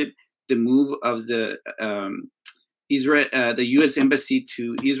supported the move of the U.S. embassy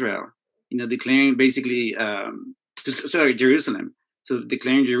to Israel. Declaring basically Jerusalem. So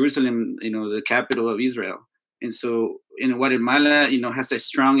declaring Jerusalem, the capital of Israel. And so in Guatemala, has a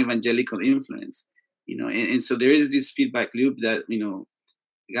strong evangelical influence. And so there is this feedback loop that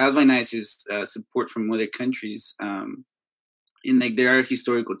galvanizes support from other countries. And like there are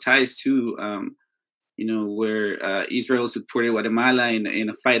historical ties too. Where Israel supported Guatemala in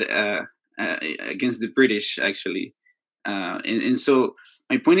a fight against the British, actually. And so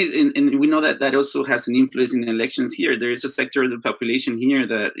my point is, and we know that also has an influence in elections here. There is a sector of the population here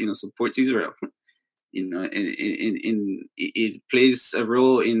that, supports Israel. And it plays a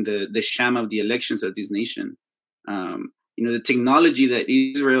role in the sham of the elections of this nation. The technology that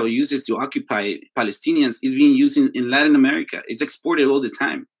Israel uses to occupy Palestinians is being used in Latin America. It's exported all the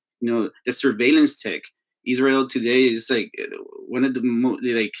time. The surveillance tech. Israel today is like one of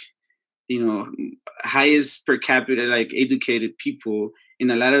the highest per capita educated people,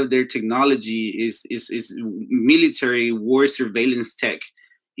 and a lot of their technology is military war surveillance tech.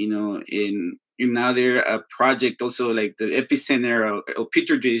 And now they're a project also like the epicenter or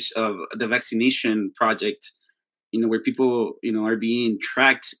petri dish of the vaccination project. Where people are being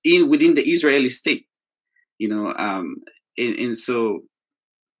tracked within the Israeli state. And so.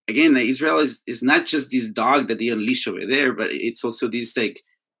 Again, Israel is not just this dog that they unleash over there, but it's also this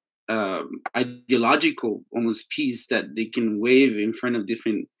ideological almost piece that they can wave in front of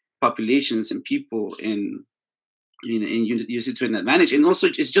different populations and people and use it to an advantage. And also,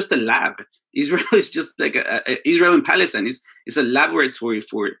 it's just a lab. Israel is just like Israel and Palestine is a laboratory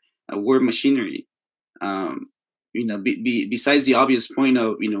for war machinery. Besides the obvious point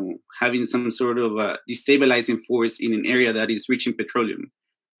of having some sort of destabilizing force in an area that is rich in petroleum.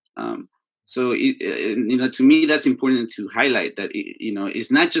 So to me, that's important to highlight that,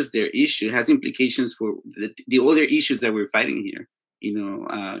 it's not just their issue. It has implications for the other issues that we're fighting here,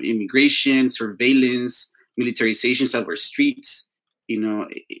 immigration, surveillance, militarizations of our streets.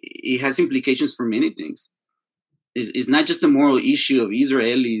 It has implications for many things. It's not just a moral issue of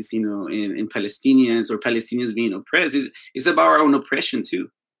Israelis, and Palestinians or Palestinians being oppressed. It's about our own oppression too.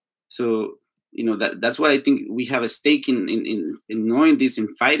 So, that's what I think we have a stake in knowing this,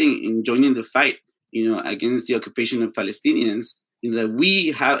 in fighting, in joining the fight, against the occupation of Palestinians, that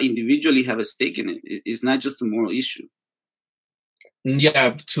we individually have a stake in it. It's not just a moral issue.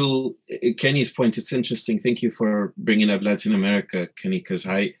 Yeah, to Kenny's point, it's interesting. Thank you for bringing up Latin America, Kenny, because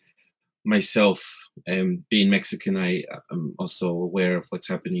I myself, being Mexican, I am also aware of what's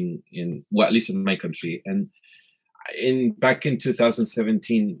happening at least in my country. And back in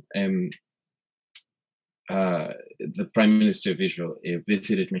 2017, the Prime Minister of Israel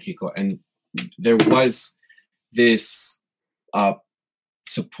visited Mexico, and there was this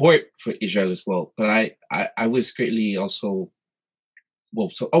support for Israel as well. But I was greatly also, more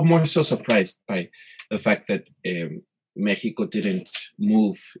so surprised by the fact that Mexico didn't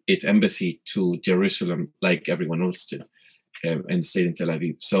move its embassy to Jerusalem like everyone else did, and stayed in Tel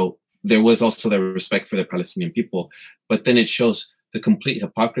Aviv. So there was also the respect for the Palestinian people, but then it shows the complete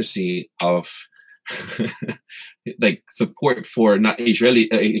hypocrisy of like support for not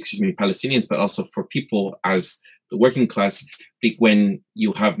Palestinians, but also for people as the working class. I think when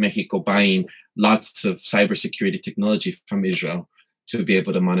you have Mexico buying lots of cybersecurity technology from Israel to be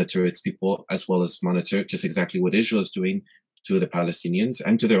able to monitor its people, as well as monitor just exactly what Israel is doing to the Palestinians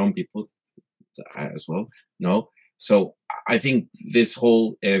and to their own people as well. No, so I think this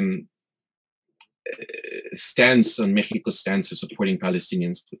whole stance on Mexico's stance of supporting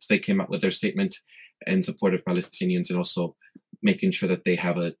Palestinians, which they came out with their statement in support of Palestinians, and also making sure that they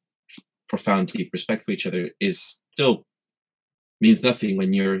have a profound, deep respect for each other, is still means nothing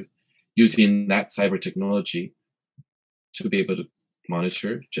when you're using that cyber technology to be able to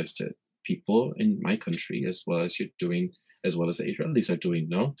monitor just people in my country, as well as you're doing, as well as the Israelis are doing,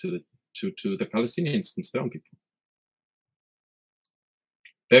 no, to the Palestinians and to their own people.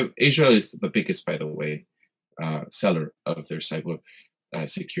 Israel is the biggest, by the way, seller of their cyber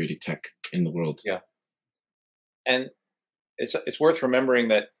security tech in the world. Yeah, and it's worth remembering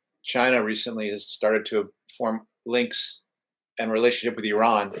that China recently has started to form links and relationship with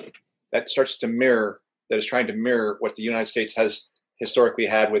Iran that starts to mirror, that is trying to mirror what the United States has historically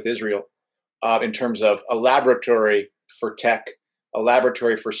had with Israel, in terms of a laboratory for tech, a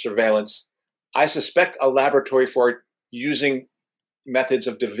laboratory for surveillance. I suspect a laboratory for using methods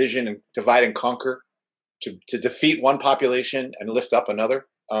of division and divide and conquer to defeat one population and lift up another,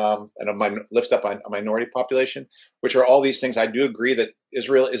 and lift up a minority population, which are all these things. I do agree that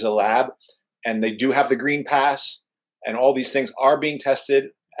Israel is a lab, and they do have the green pass, and all these things are being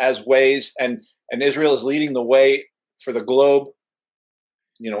tested as ways, and Israel is leading the way for the globe,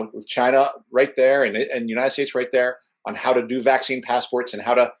 with China right there and the United States right there on how to do vaccine passports and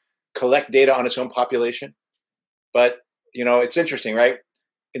how to collect data on its own population. But it's interesting, right?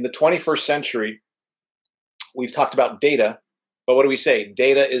 In the 21st century, we've talked about data, but what do we say?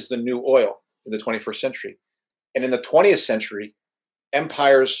 Data is the new oil in the 21st century. And in the 20th century,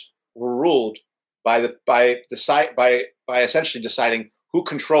 empires were ruled by essentially deciding who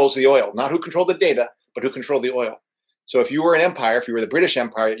controls the oil, not who controlled the data, but who controlled the oil. So if you were an empire, if you were the British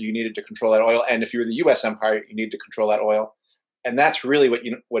Empire, you needed to control that oil. And if you were the US Empire, you needed to control that oil. And that's really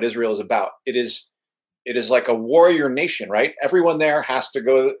what Israel is about. It is like a warrior nation, right? Everyone there has to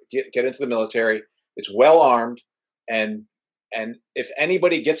go get into the military. It's well armed. And if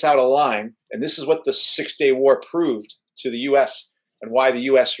anybody gets out of line, and this is what the 6-Day War proved to the US and why the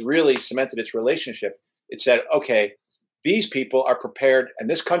US really cemented its relationship, it said, okay, these people are prepared, and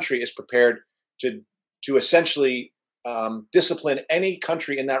this country is prepared to essentially discipline any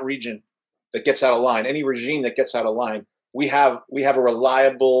country in that region that gets out of line, any regime that gets out of line. We have a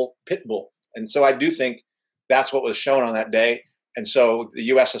reliable pit bull. And so I do think that's what was shown on that day. And so the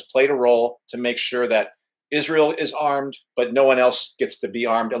U.S. has played a role to make sure that Israel is armed, but no one else gets to be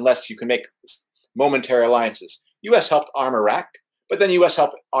armed unless you can make momentary alliances. U.S. helped arm Iraq, but then U.S.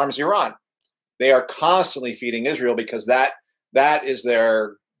 helped arms Iran. They are constantly feeding Israel because that is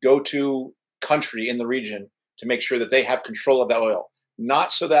their go-to country in the region to make sure that they have control of that oil.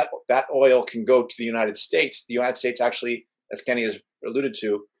 Not so that that oil can go to the United States. The United States actually, as Kenny has alluded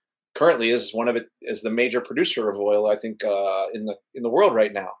to, currently is the major producer of oil, I think, in the world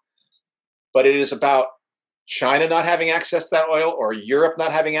right now. But it is about China not having access to that oil or Europe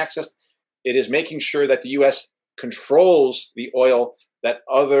not having access. It is making sure that the U.S. controls the oil that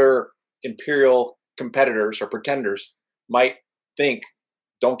other imperial competitors or pretenders might think.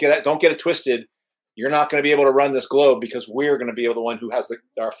 Don't get it twisted. You're not going to be able to run this globe because we're going to be the one who has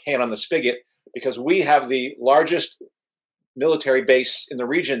our hand on the spigot, because we have the largest military base in the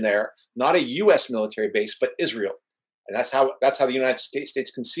region there, not a U.S. military base, but Israel. And that's how the United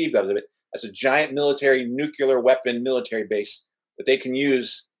States conceived of it, as a giant military nuclear weapon military base that they can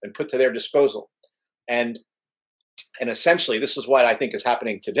use and put to their disposal. And essentially, this is what I think is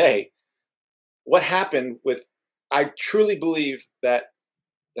happening today. What happened with, I truly believe that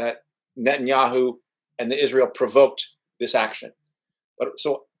Netanyahu and the Israel provoked this action. But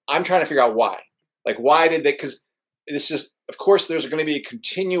so I'm trying to figure out why. Like, why did they? Because this is, of course, there's going to be a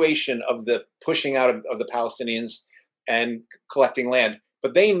continuation of the pushing out of the Palestinians and collecting land.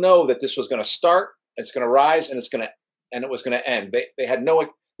 But they know that this was going to start, it's going to rise, and it was going to end. They had no.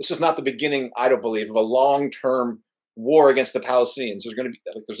 This is not the beginning, I don't believe, of a long-term war against the Palestinians.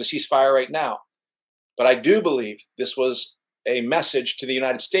 There's a ceasefire right now, but I do believe this was a message to the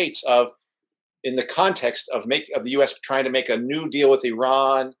United States in the context of the U.S. trying to make a new deal with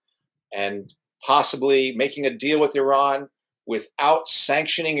Iran and possibly making a deal with Iran without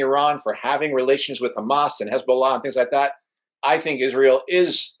sanctioning Iran for having relations with Hamas and Hezbollah and things like that. I think Israel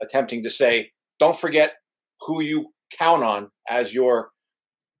is attempting to say, don't forget who you count on as your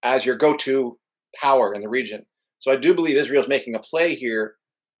go-to power in the region. So I do believe Israel's making a play here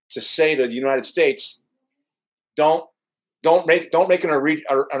to say to the United States, don't make an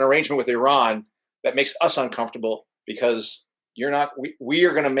arrangement with Iran that makes us uncomfortable, because we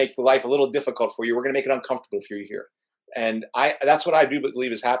are going to make the life a little difficult for you. We're going to make it uncomfortable for you here. And that's what I do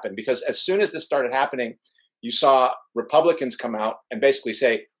believe has happened, because as soon as this started happening, you saw Republicans come out and basically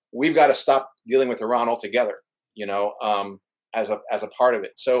say, we've got to stop dealing with Iran altogether, as a part of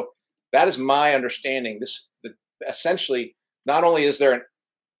it. So that is my understanding. Essentially, not only is there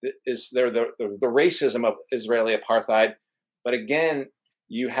the racism of Israeli apartheid, but again,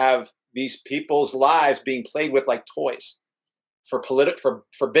 you have these people's lives being played with like toys for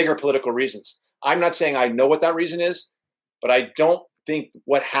bigger political reasons. I'm not saying I know what that reason is, but I don't think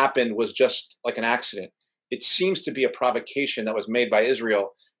what happened was just like an accident. It seems to be a provocation that was made by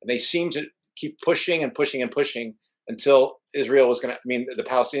Israel, and they seem to keep pushing and pushing and pushing until Israel was the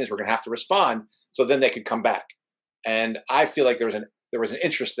Palestinians were going to have to respond, so then they could come back. And I feel like there was an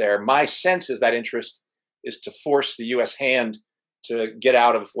interest there. My sense is that interest is to force the U.S. hand to get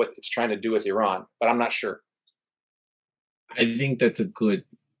out of what it's trying to do with Iran, but I'm not sure. I think that's a good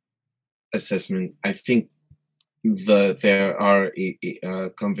assessment. I think there are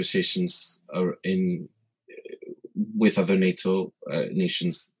conversations with other NATO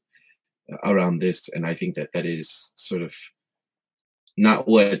nations around this, and I think that is sort of not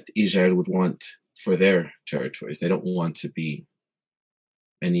what Israel would want for their territories. They don't want to be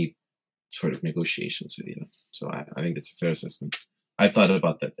any sort of negotiations with Iran. So I think it's a fair assessment. I thought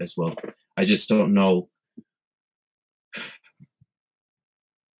about that as well. I just don't know.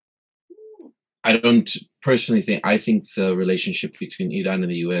 I don't personally think. I think the relationship between Iran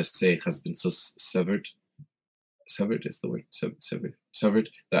and the USA has been so severed. Severed is the word. Severed.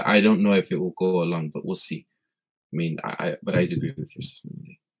 That I don't know if it will go along, but we'll see. But I agree with your assessment.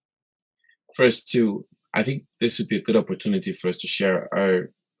 First, I think this would be a good opportunity for us to share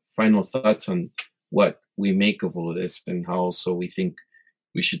our final thoughts on what we make of all of this, and how also we think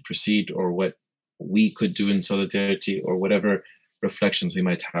we should proceed, or what we could do in solidarity, or whatever reflections we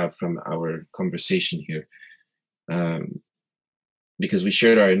might have from our conversation here. Because we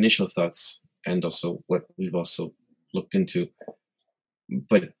shared our initial thoughts and also what we've also looked into.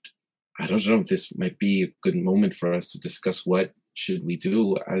 But I don't know if this might be a good moment for us to discuss what should we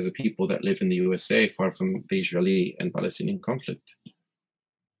do as a people that live in the USA, far from the Israeli and Palestinian conflict.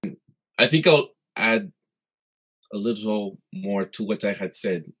 I think I'll add a little more to what I had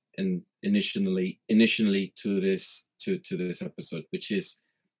said and initially to this episode, which is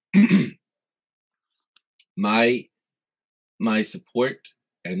my support,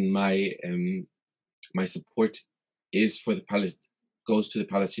 and my support is for goes to the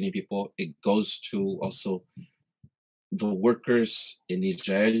Palestinian people. It goes to also the workers in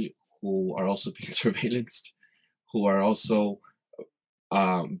Israel who are also being surveillanced, who are also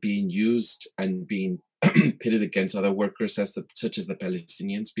being used and being pitted against other workers such as the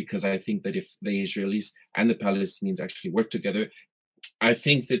Palestinians, because I think that if the Israelis and the Palestinians actually work together, I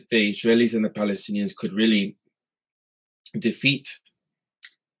think that the Israelis and the Palestinians could really defeat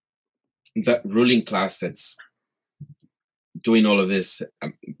that ruling class that's doing all of this,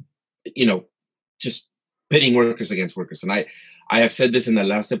 just pitting workers against workers. And I have said this in the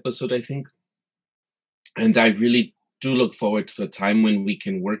last episode, I think, and I really do look forward to a time when we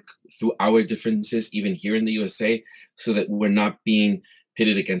can work through our differences, even here in the USA, so that we're not being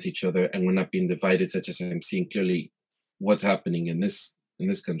pitted against each other and we're not being divided, such as I'm seeing clearly what's happening in this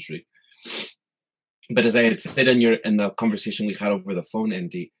country. But as I had said in the conversation we had over the phone,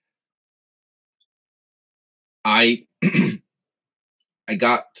 Andy, I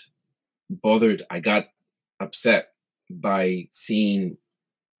got bothered, I got upset by seeing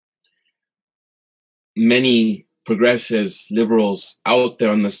many progressives, liberals out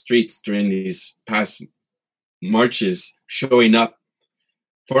there on the streets during these past marches showing up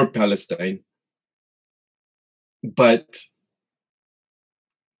for Palestine. But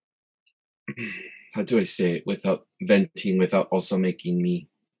how do I say it without venting, without also making me,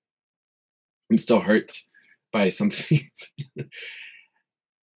 I'm still hurt by some things,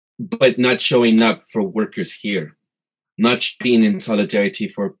 but not showing up for workers here, not being in solidarity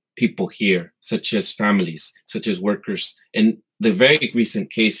for people here, such as families, such as workers. In the very recent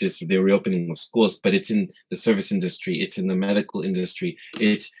cases, the reopening of schools, but it's in the service industry, it's in the medical industry,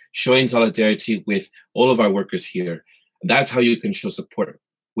 it's showing solidarity with all of our workers here. That's how you can show support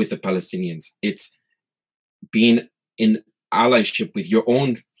with the Palestinians. It's being in allyship with your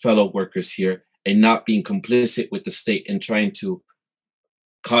own fellow workers here and not being complicit with the state and trying to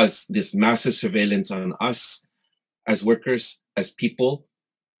cause this massive surveillance on us as workers, as people,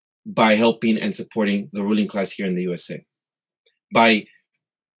 by helping and supporting the ruling class here in the USA, by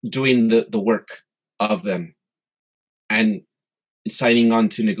doing the work of them and signing on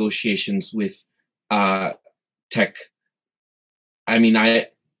to negotiations with tech. I mean, I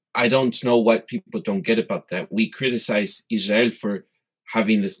don't know what people don't get about that. We criticize Israel for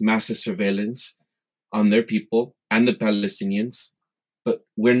having this massive surveillance on their people and the Palestinians, but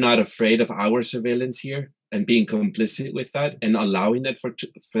we're not afraid of our surveillance here and being complicit with that and allowing that for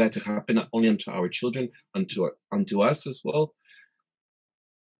that to happen, not only onto our children, onto us as well.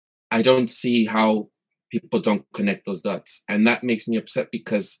 I don't see how people don't connect those dots. And that makes me upset,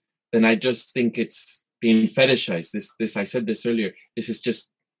 because then I just think it's being fetishized. This I said this earlier. This is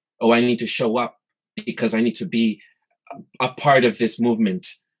just, oh, I need to show up because I need to be a part of this movement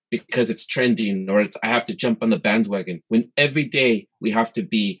because it's trending, or I have to jump on the bandwagon, when every day we have to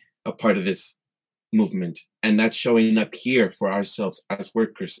be a part of this movement. And that's showing up here for ourselves as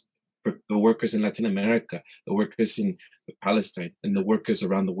workers, for the workers in Latin America, the workers in Palestine, and the workers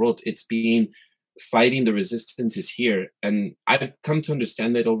around the world. It's fighting the resistance is here. And I've come to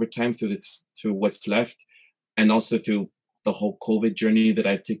understand that over time through what's left, and also through the whole COVID journey that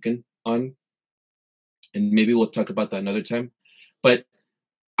I've taken on. And maybe we'll talk about that another time. But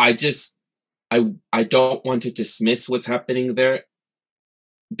I don't want to dismiss what's happening there,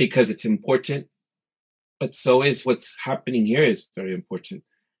 because it's important, but so is what's happening here is very important.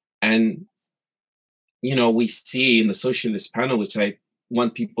 And, we see in the socialist panel, which I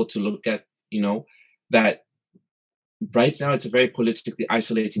want people to look at, that right now it's a very politically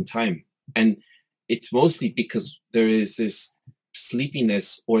isolating time. And it's mostly because there is this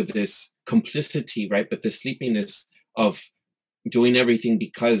sleepiness or this complicity, right? But the sleepiness of doing everything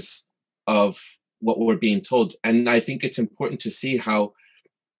because of what we're being told. And I think it's important to see how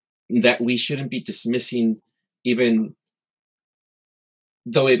that we shouldn't be dismissing, even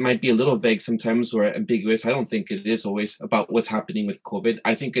though it might be a little vague sometimes or ambiguous. I don't think it is always about what's happening with COVID.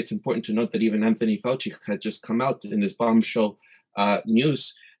 I think it's important to note that even Anthony Fauci had just come out in this bombshell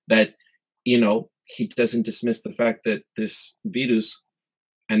news that, he doesn't dismiss the fact that this virus,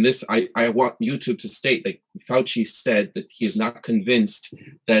 and this, I want YouTube to state, like Fauci said that he is not convinced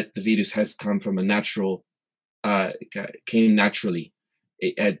that the virus has come from came naturally,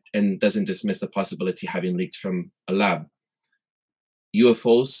 and doesn't dismiss the possibility of having leaked from a lab.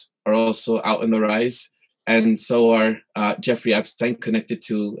 UFOs are also out on the rise, and so are Jeffrey Epstein, connected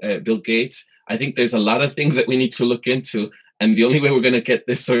to Bill Gates. I think there's a lot of things that we need to look into, and the only way we're going to get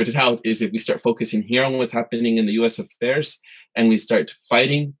this sorted out is if we start focusing here on what's happening in the U.S. affairs, and we start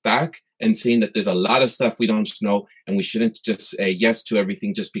fighting back and seeing that there's a lot of stuff we don't know, and we shouldn't just say yes to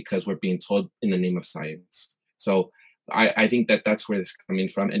everything just because we're being told in the name of science. So I think that that's where it's coming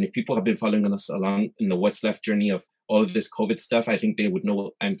from. And if people have been following us along in the What's Left journey of all of this COVID stuff, I think they would know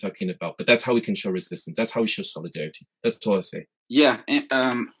what I'm talking about. But that's how we can show resistance. That's how we show solidarity. That's all I say. Yeah.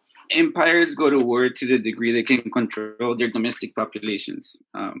 Empires go to war to the degree they can control their domestic populations.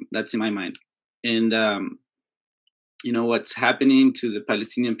 That's in my mind. And, what's happening to the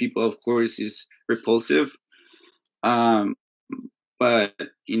Palestinian people, of course, is repulsive. But,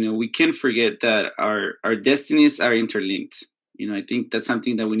 we can't forget that our destinies are interlinked. I think that's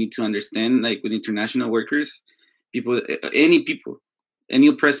something that we need to understand, like with international workers, any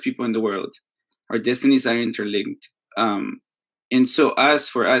oppressed people in the world, our destinies are interlinked. And so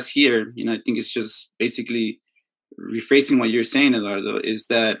for us here, I think it's just basically rephrasing what you're saying, Eduardo, is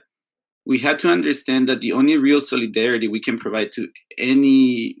that we have to understand that the only real solidarity we can provide to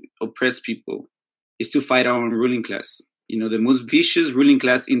any oppressed people is to fight our own ruling class. The most vicious ruling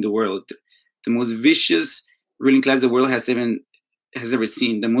class in the world, the most vicious ruling class the world has ever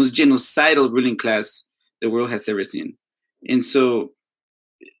seen, the most genocidal ruling class the world has ever seen. And so,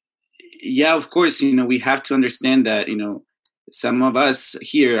 yeah, of course, we have to understand that, some of us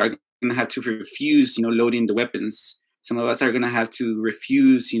here are going to have to refuse, loading the weapons. Some of us are going to have to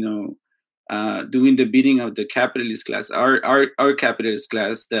refuse, doing the bidding of the capitalist class, our capitalist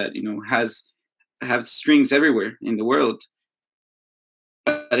class that, have strings everywhere in the world.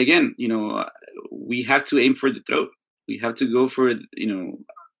 But again, we have to aim for the throat. We have to go for,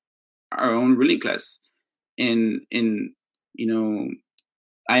 our own ruling class. And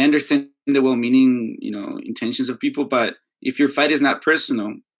I understand the well-meaning, intentions of people, but if your fight is not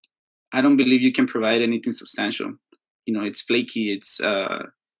personal, I don't believe you can provide anything substantial. It's flaky. It's,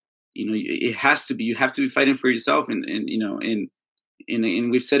 it has to be, you have to be fighting for yourself. And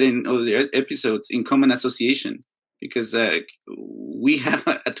we've said in other episodes, in common association, because we have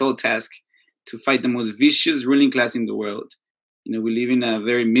a tall task to fight the most vicious ruling class in the world. We live in a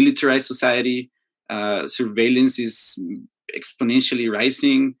very militarized society. Surveillance is exponentially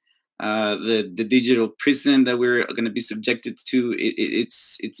rising. the digital prison that we're going to be subjected to.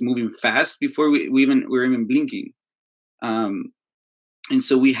 It's moving fast before we're even blinking. And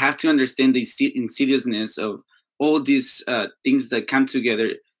so we have to understand the insidiousness of all these things that come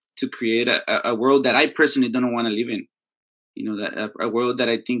together to create a world that I personally don't want to live in. That a world that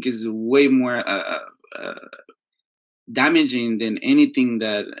I think is way more damaging than anything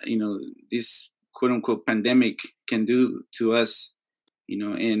that this quote unquote pandemic can do to us.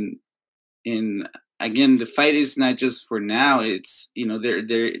 And again, the fight is not just for now. It's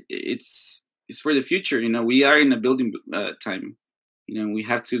it's for the future. We are in a building time. We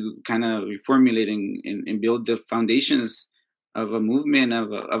have to kind of reformulate and build the foundations of a movement,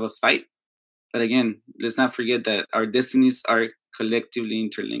 of a fight. But again, let's not forget that our destinies are collectively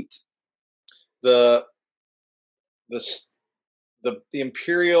interlinked. The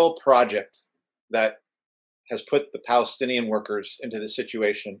imperial project that has put the Palestinian workers into this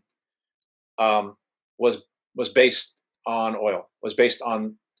situation was based on oil, was based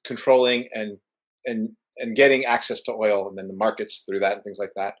on controlling and getting access to oil, and then the markets through that and things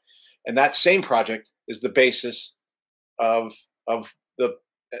like that. And that same project is the basis of the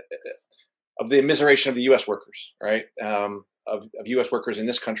immiseration of the U.S. workers, right? Of U.S. workers in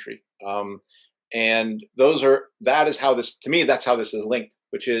this country. And that is how this, to me, that's how this is linked,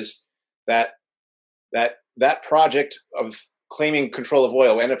 which is that project of claiming control of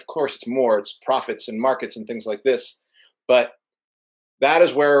oil. And of course it's profits and markets and things like this. But that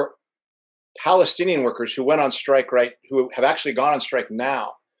is where Palestinian workers who went on strike, who have actually gone on strike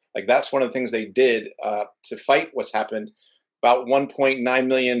now, like that's one of the things they did to fight what's happened. About 1.9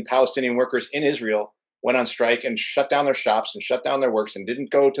 million Palestinian workers in Israel went on strike and shut down their shops and shut down their works and didn't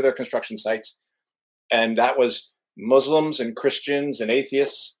go to their construction sites. And that was Muslims and Christians and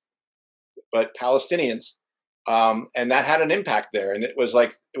atheists, but Palestinians. And that had an impact there. And it was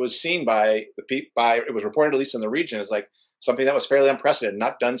seen by it was reported, at least in the region, as like something that was fairly unprecedented,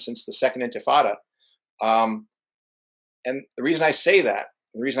 not done since the Second Intifada. And the reason I say that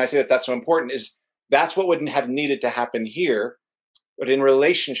that's so important is that's what would have needed to happen here, but in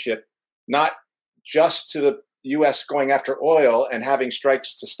relationship, not just to the U.S. going after oil and having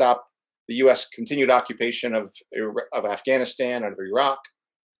strikes to stop the U.S. continued occupation of Afghanistan and of Iraq,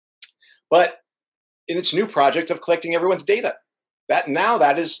 but in its new project of collecting everyone's data. That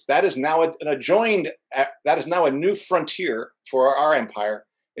is now a new frontier for our empire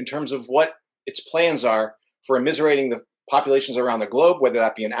in terms of what its plans are for immiserating the populations around the globe, whether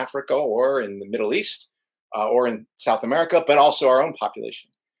that be in Africa or in the Middle East or in South America, but also our own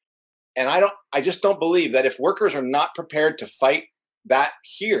population. And I just don't believe that if workers are not prepared to fight that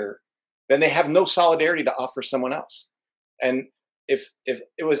here, then they have no solidarity to offer someone else. And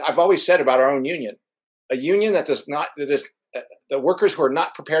I've always said about our own union, a union the workers who are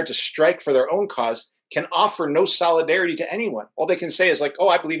not prepared to strike for their own cause can offer no solidarity to anyone. All they can say is like, oh,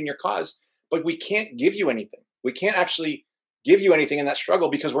 I believe in your cause, but we can't give you anything. We can't actually give you anything in that struggle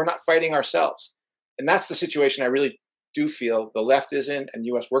because we're not fighting ourselves. And that's the situation I really do feel the left is in and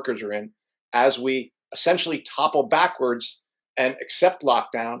U.S. workers are in as we essentially topple backwards and accept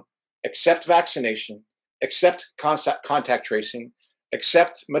lockdown, accept vaccination, accept contact tracing,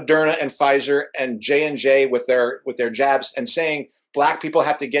 accept Moderna and Pfizer and J&J with their jabs, and saying Black people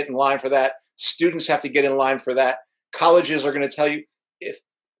have to get in line for that, students have to get in line for that, colleges are going to tell you,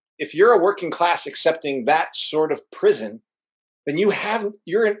 if you're a working class accepting that sort of prison, then you have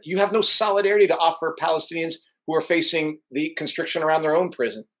no solidarity to offer Palestinians who are facing the constriction around their own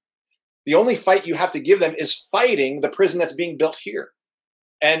prison. The only fight you have to give them is fighting the prison that's being built here.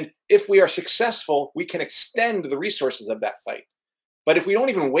 And if we are successful, we can extend the resources of that fight. But if we don't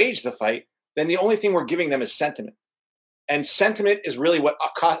even wage the fight, then the only thing we're giving them is sentiment. And sentiment is really what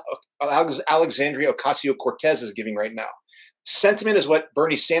Alexandria Ocasio-Cortez is giving right now. Sentiment is what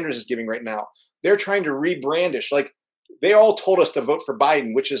Bernie Sanders is giving right now. They're trying to rebrandish. Like, they all told us to vote for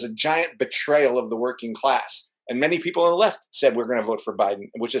Biden, which is a giant betrayal of the working class. And many people on the left said we're going to vote for Biden,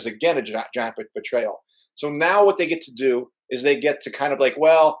 which is, again, a giant betrayal. So now what they get to do is they get to kind of like,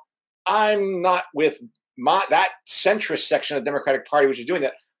 well, I'm not with that centrist section of the Democratic Party, which is doing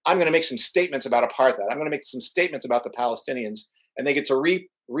that. I'm going to make some statements about apartheid. I'm going to make some statements about the Palestinians. And they get to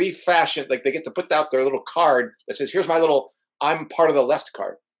refashion, like they get to put out their little card that says, here's my little, I'm part of the left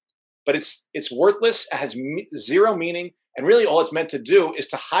card. But it's worthless, it has zero meaning. And really all it's meant to do is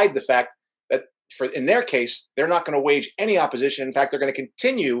to hide the fact that in their case, they're not going to wage any opposition. In fact, they're going to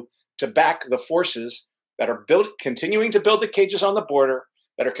continue to back the forces that are continuing to build the cages on the border,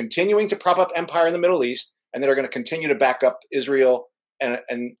 that are continuing to prop up empire in the Middle East, and that are going to continue to back up Israel and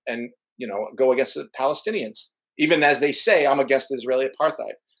go against the Palestinians, even as they say, I'm against Israeli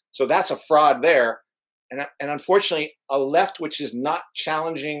apartheid. So that's a fraud there. And unfortunately, a left which is not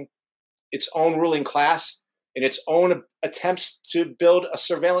challenging its own ruling class in its own attempts to build a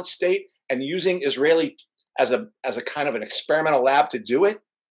surveillance state and using Israeli as a kind of an experimental lab to do it,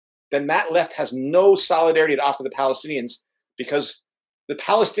 then that left has no solidarity to offer the Palestinians, because the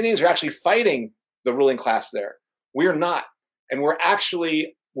Palestinians are actually fighting the ruling class there. We're not. And we're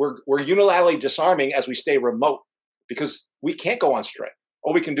unilaterally disarming as we stay remote, because we can't go on strike.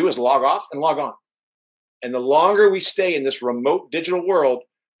 All we can do is log off and log on. And the longer we stay in this remote digital world,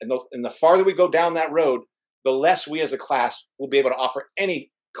 and the farther we go down that road, the less we as a class will be able to offer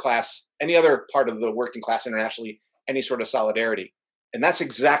any class, any other part of the working class internationally, any sort of solidarity. And that's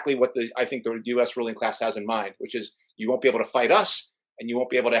exactly what I think the U.S. ruling class has in mind, which is you won't be able to fight us, and you won't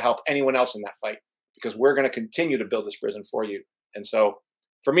be able to help anyone else in that fight, because we're going to continue to build this prison for you. And so,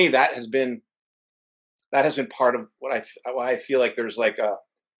 for me, that has been part of what I feel like there's a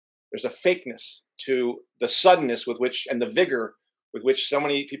fakeness to the suddenness with which and the vigor with which so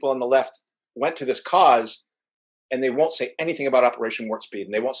many people on the left went to this cause, and they won't say anything about Operation Warp Speed,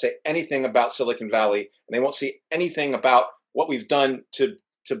 and they won't say anything about Silicon Valley, and they won't say anything about what we've done to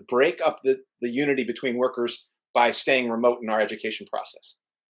break up the unity between workers by staying remote in our education process.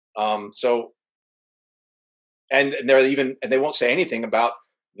 And they won't say anything about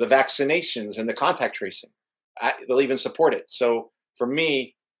the vaccinations and the contact tracing. They'll even support it. So for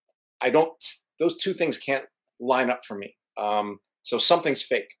me, those two things can't line up for me. So something's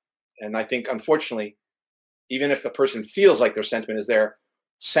fake. And I think, unfortunately, even if the person feels like their sentiment is there,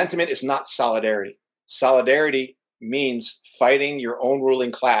 sentiment is not solidarity. Solidarity means fighting your own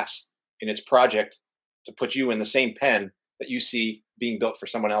ruling class in its project to put you in the same pen that you see being built for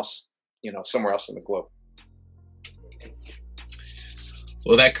someone else, somewhere else in the globe.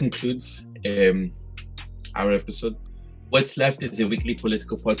 Well, that concludes our episode. What's Left is a weekly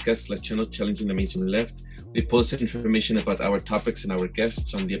political podcast / channel challenging the mainstream left. We post information about our topics and our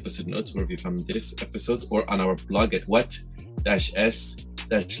guests on the episode notes where we found this episode, or on our blog at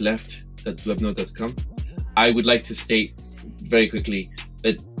what-s-left.webnode.com. I would like to state very quickly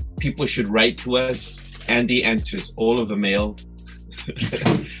that people should write to us. Andy answers all of the mail.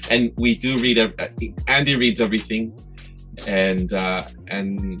 And we do read, Andy reads everything. And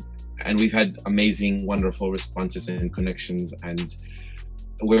we've had amazing, wonderful responses and connections, and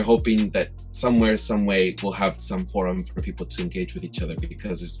we're hoping that somewhere, some way, we'll have some forum for people to engage with each other,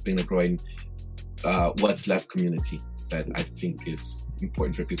 because it's been a growing What's Left community that I think is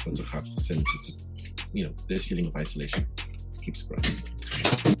important for people to have, since it's, this feeling of isolation just keeps growing.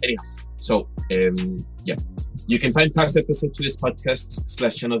 Anyhow, so you can find past episodes to this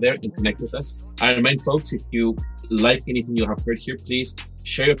podcast / channel there and connect with us. I remind folks, if you like anything you have heard here, please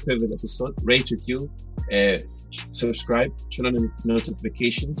share your favorite episode, rate, review, subscribe, turn on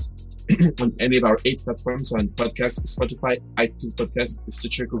notifications on any of our 8 platforms on podcasts: Spotify, iTunes Podcast,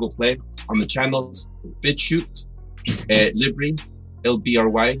 Stitcher, Google Play, on the channels BitChute, Libry,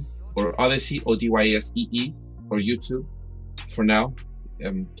 LBRY, or Odyssey, ODYSEE, or YouTube for now,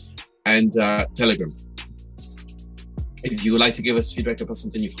 and Telegram. If you would like to give us feedback about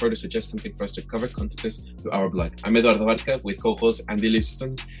something you've heard or suggest something for us to cover, contact us through our blog. I'm Eduardo Barca with co-hosts Andy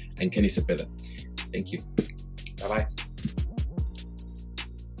Livingston and Kenny Cepeda. Thank you. Bye-bye.